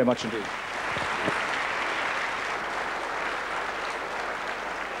 Thank you very much indeed.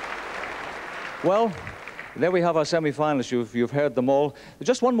 Well, there we have our semi-finalists. You've heard them all.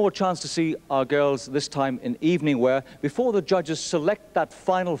 Just one more chance to see our girls, this time in evening wear, before the judges select that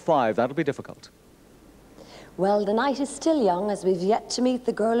final 5. That'll be difficult. Well, the night is still young, as we've yet to meet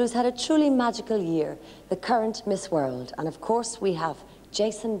the girl who's had a truly magical year, the current Miss World. And of course, we have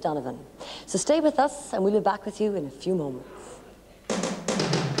Jason Donovan. So stay with us, and we'll be back with you in a few moments.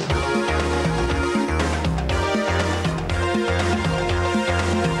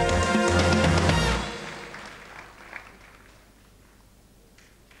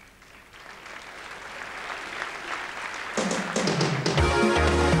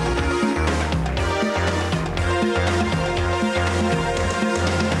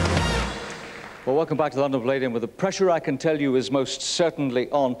 Well, welcome back to the London Palladium, where the pressure, I can tell you, is most certainly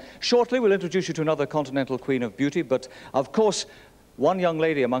on. Shortly, we'll introduce you to another continental queen of beauty, but of course, one young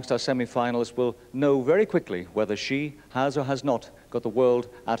lady amongst our semi-finalists will know very quickly whether she has or has not got the world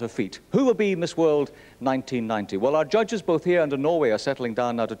at her feet. Who will be Miss World 1990? Well, our judges both here and in Norway are settling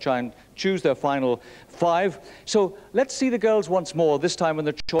down now to try and choose their final 5. So let's see the girls once more, this time in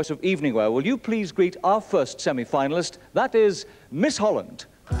the choice of evening wear. Will you please greet our first semi-finalist? That is Miss Holland.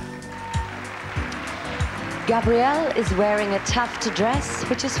 Gabrielle is wearing a taffeta dress,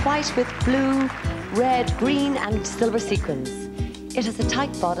 which is white with blue, red, green and silver sequins. It has a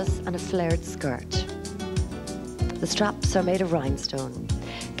tight bodice and a flared skirt. The straps are made of rhinestone.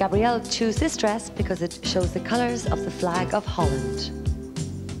 Gabrielle chose this dress because it shows the colours of the flag of Holland.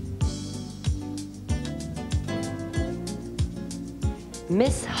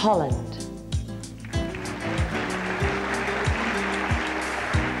 Miss Holland.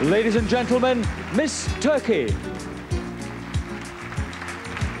 Ladies and gentlemen, Miss Turkey.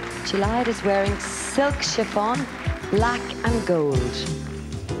 July is wearing silk chiffon, black and gold.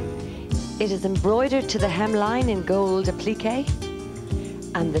 It is embroidered to the hemline in gold applique,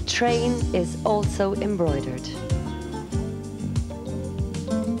 and the train is also embroidered.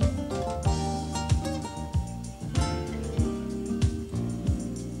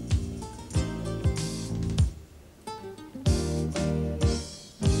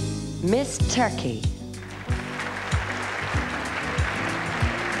 Miss Turkey.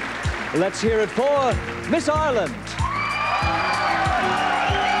 Let's hear it for Miss Ireland.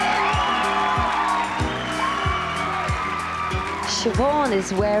 Siobhan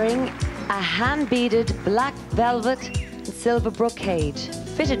is wearing a hand-beaded black velvet and silver brocade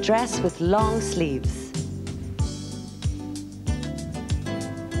fitted dress with long sleeves.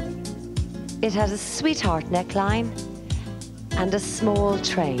 It has a sweetheart neckline and a small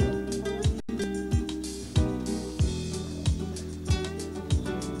train.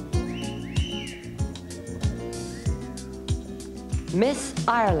 Miss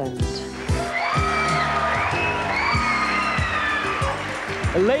Ireland.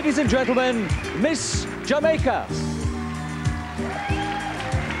 Ladies and gentlemen, Miss Jamaica.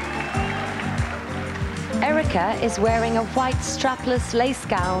 Erica is wearing a white strapless lace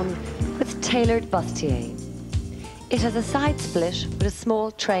gown with tailored bustier. It has a side split with a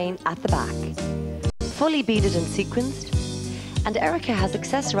small train at the back, fully beaded and sequenced, and Erica has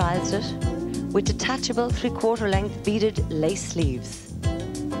accessorized it with detachable 3/4 length beaded lace sleeves.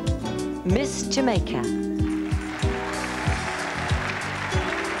 Miss Jamaica.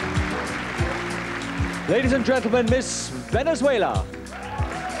 Ladies and gentlemen, Miss Venezuela.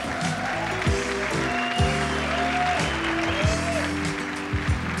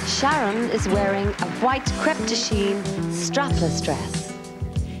 Sharon is wearing a white crepe de chine strapless dress.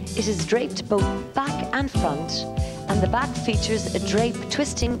 It is draped both back and front, and the back features a drape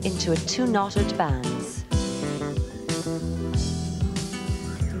twisting into 2 knotted bands.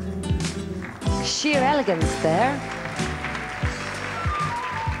 Sheer elegance there.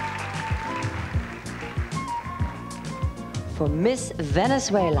 For Miss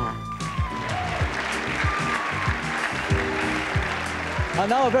Venezuela. And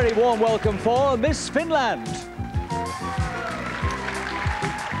now a very warm welcome for Miss Finland.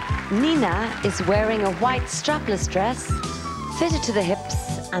 Nina is wearing a white strapless dress, fitted to the hips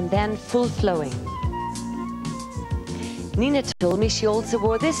and then full flowing. Nina told me she also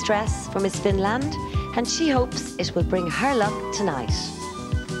wore this dress for Miss Finland, and she hopes it will bring her luck tonight.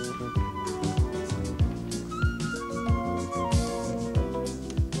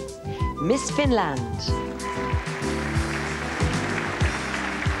 Miss Finland.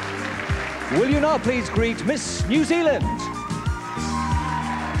 Will you now please greet Miss New Zealand?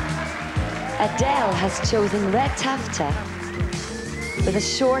 Adele has chosen red taffeta with a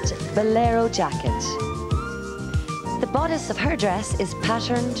short bolero jacket. The bodice of her dress is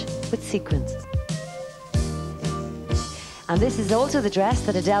patterned with sequins. And this is also the dress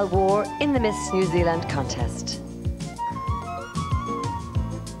that Adele wore in the Miss New Zealand contest.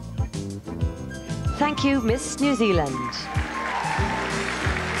 Thank you, Miss New Zealand.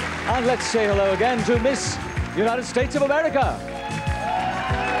 And let's say hello again to Miss United States of America.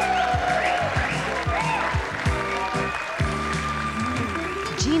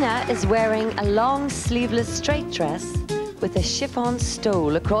 Gina is wearing a long sleeveless straight dress with a chiffon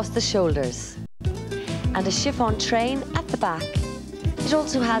stole across the shoulders and a chiffon train at the back. It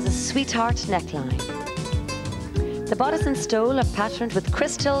also has a sweetheart neckline. The bodice and stole are patterned with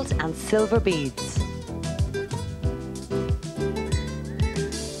crystals and silver beads.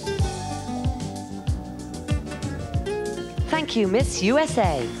 Thank you, Miss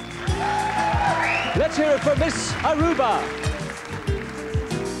USA. Let's hear it for Miss Aruba.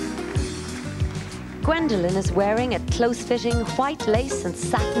 Gwendolyn is wearing a close-fitting white lace and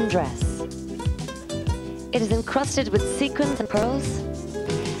satin dress. It is encrusted with sequins and pearls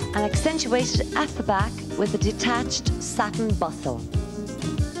and accentuated at the back with a detached satin bustle.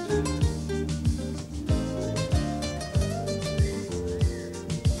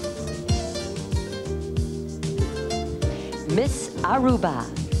 Miss Aruba.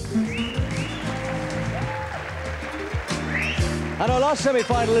 And our last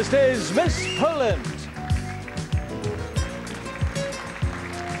semi-finalist is Miss Poland.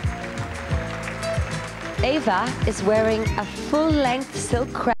 Ava is wearing a full-length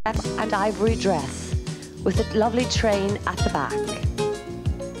silk crepe and ivory dress with a lovely train at the back.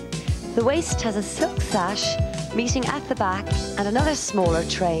 The waist has a silk sash meeting at the back and another smaller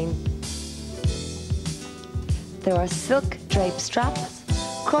train. There are silk drape straps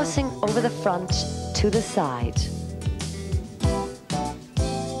crossing over the front to the side.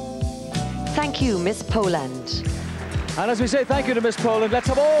 Thank you, Miss Poland. And as we say thank you to Miss Poland, let's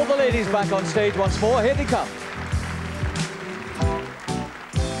have all the ladies back on stage once more. Here they come.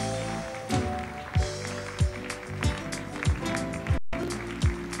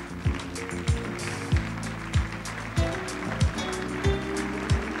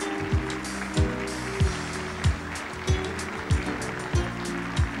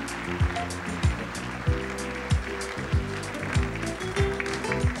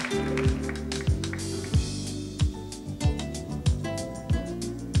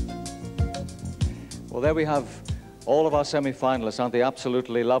 Well, there we have all of our semi-finalists. Aren't they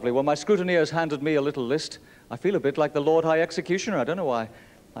absolutely lovely? Well, my scrutineers handed me a little list. I feel a bit like the Lord High Executioner. I don't know why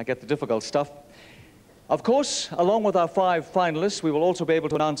I get the difficult stuff. Of course, along with our 5 finalists, we will also be able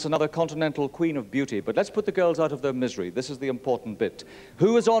to announce another Continental Queen of Beauty. But let's put the girls out of their misery. This is the important bit.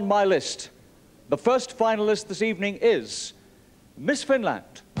 Who is on my list? The first finalist this evening is Miss Finland.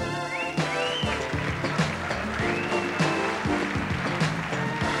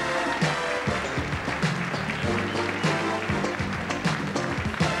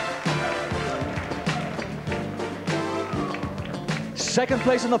 Second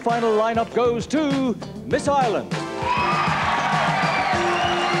place in the final lineup goes to Miss Ireland.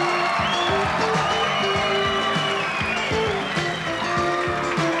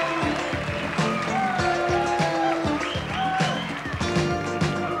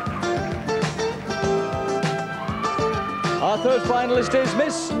 Our third finalist is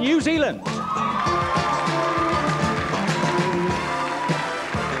Miss New Zealand.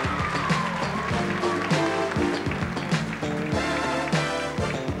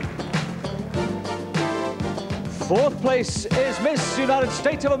 Fourth place is Miss United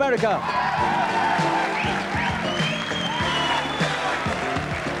States of America.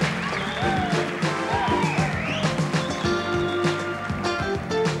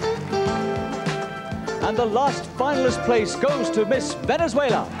 And the last finalist place goes to Miss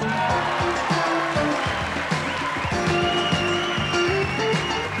Venezuela.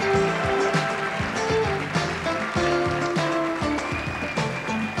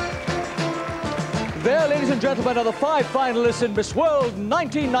 There, ladies and gentlemen, are the 5 finalists in Miss World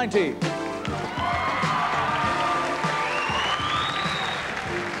 1990.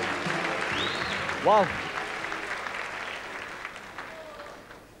 Wow.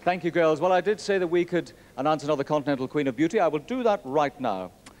 Thank you, girls. Well, I did say that we could announce another Continental Queen of Beauty. I will do that right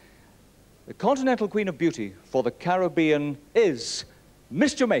now. The Continental Queen of Beauty for the Caribbean is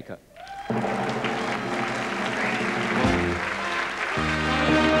Miss Jamaica.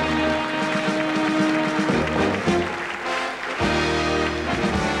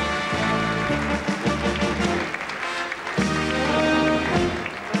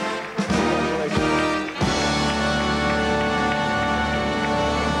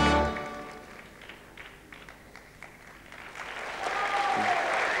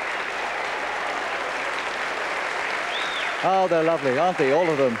 Oh, they're lovely, aren't they, all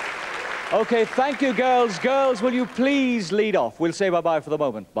of them? Okay, thank you, girls. Girls, will you please lead off? We'll say bye-bye for the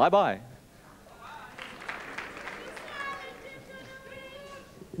moment. Bye-bye.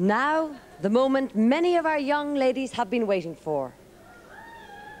 Now, the moment many of our young ladies have been waiting for.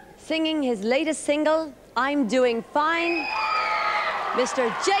 Singing his latest single, I'm Doing Fine,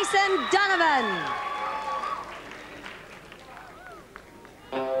 Mr. Jason Donovan.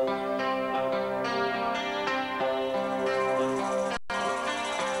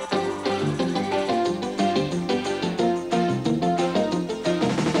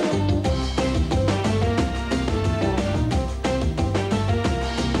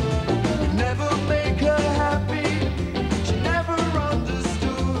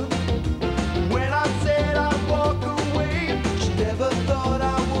 When I said I'd walk away, she never thought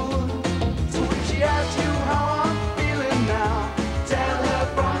I would. So when she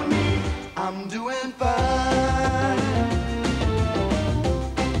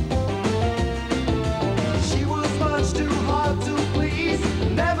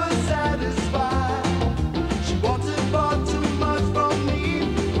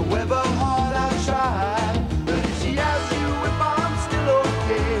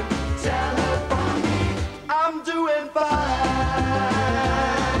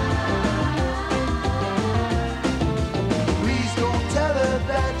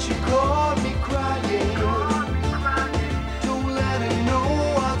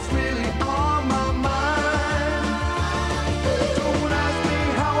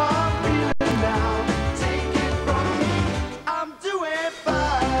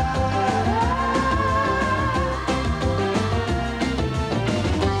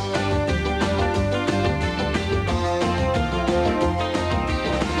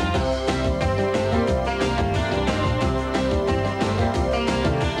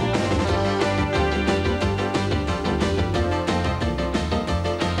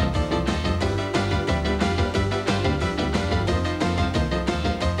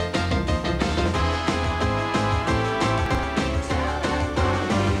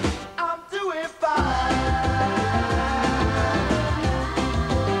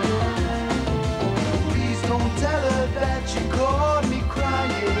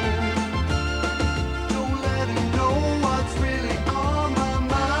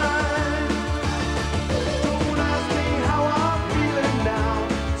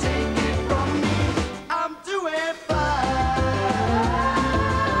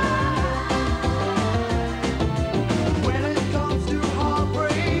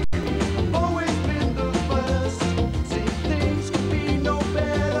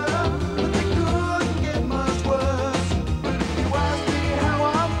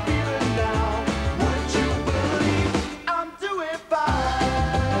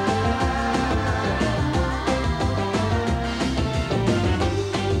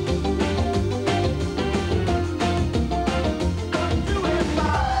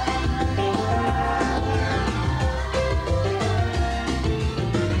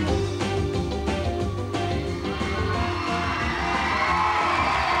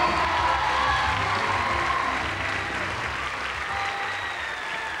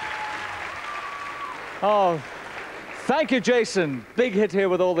Thank you, Jason. Big hit here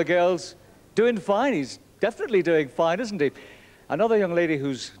with all the girls. Doing fine. He's definitely doing fine, isn't he? Another young lady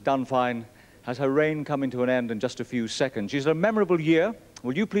who's done fine has her reign coming to an end in just a few seconds. She's had a memorable year.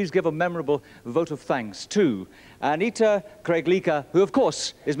 Will you please give a memorable vote of thanks to Anita Kreglika, who, of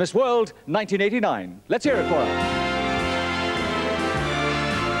course, is Miss World 1989. Let's hear it for her.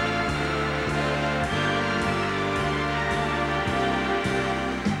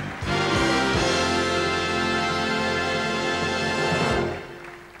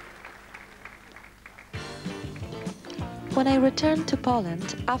 When I returned to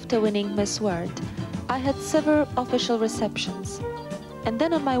Poland after winning Miss World, I had several official receptions. And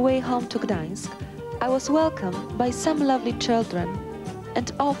then on my way home to Gdańsk, I was welcomed by some lovely children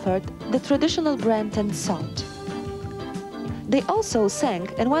and offered the traditional bread and salt. They also sang,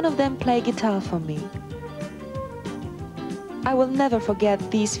 and one of them played guitar for me. I will never forget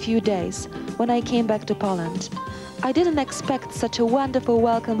these few days when I came back to Poland. I didn't expect such a wonderful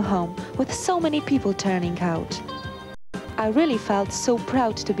welcome home with so many people turning out. I really felt so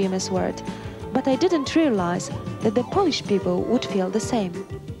proud to be Miss World, but I didn't realize that the Polish people would feel the same.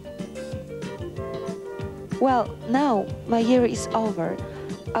 Well, now my year is over.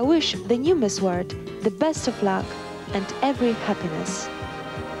 I wish the new Miss World the best of luck and every happiness.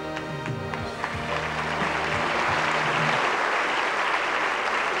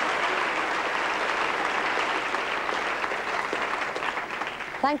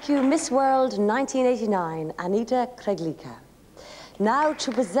 Thank you, Miss World 1989, Anita Kreglika. Now,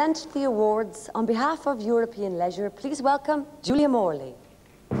 to present the awards, on behalf of European Leisure, please welcome Julia Morley.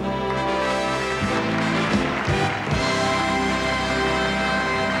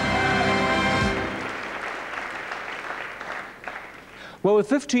 Well, with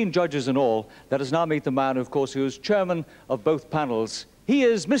 15 judges in all, let us now meet the man, of course, who is chairman of both panels. He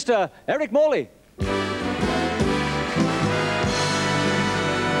is Mr. Eric Morley.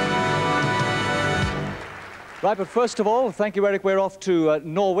 Right, but first of all, thank you, Eric. We're off to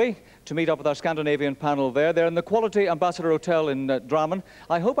Norway to meet up with our Scandinavian panel there. They're in the Quality Ambassador Hotel in Drammen.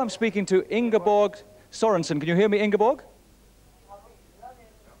 I hope I'm speaking to Ingeborg Sorensen. Can you hear me, Ingeborg?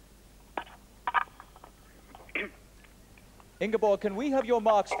 Ingeborg, can we have your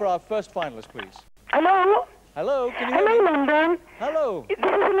marks for our first finalist, please? Hello? Hello, can you hear Hello, me? London. Hello. This is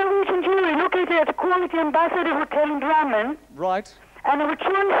a Norwegian jury located at the Quality Ambassador Hotel in Drammen. Right. And our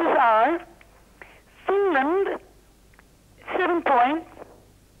choices are Finland, 7 points.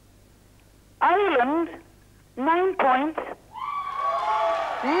 Ireland, 9 points.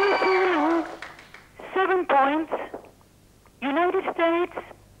 New Zealand, 7 points. United States,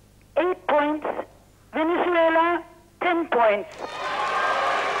 8 points. Venezuela, 10 points.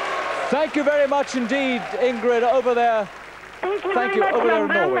 Thank you very much indeed, Ingrid, over there. Thank you very much,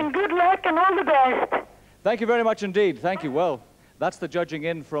 London, and good luck and all the best. Thank you very much indeed. Thank you. Well, that's the judging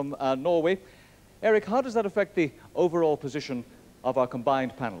in from Norway. Eric, how does that affect the overall position of our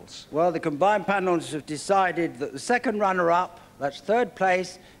combined panels? Well, the combined panels have decided that the second runner-up, that's third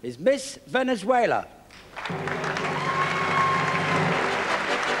place, is Miss Venezuela.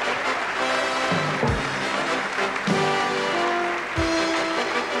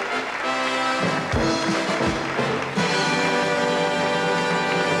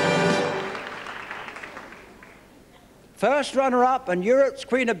 First runner-up and Europe's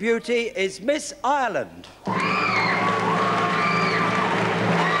Queen of Beauty is Miss Ireland.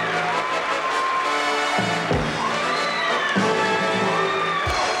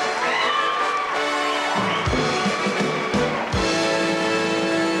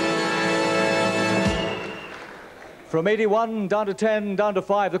 From 81 down to 10, down to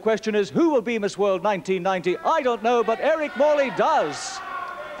 5, the question is, who will be Miss World 1990? I don't know, but Eric Morley does.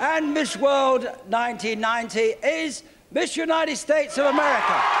 And Miss World 1990 is Miss United States of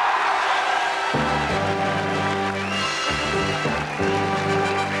America.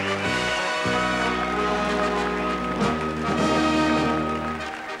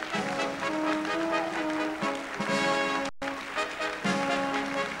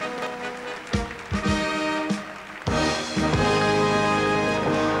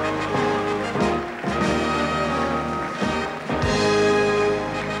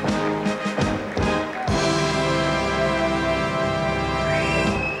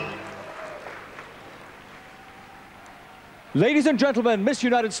 Ladies and gentlemen, Miss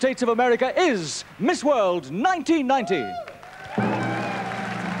United States of America is Miss World 1990.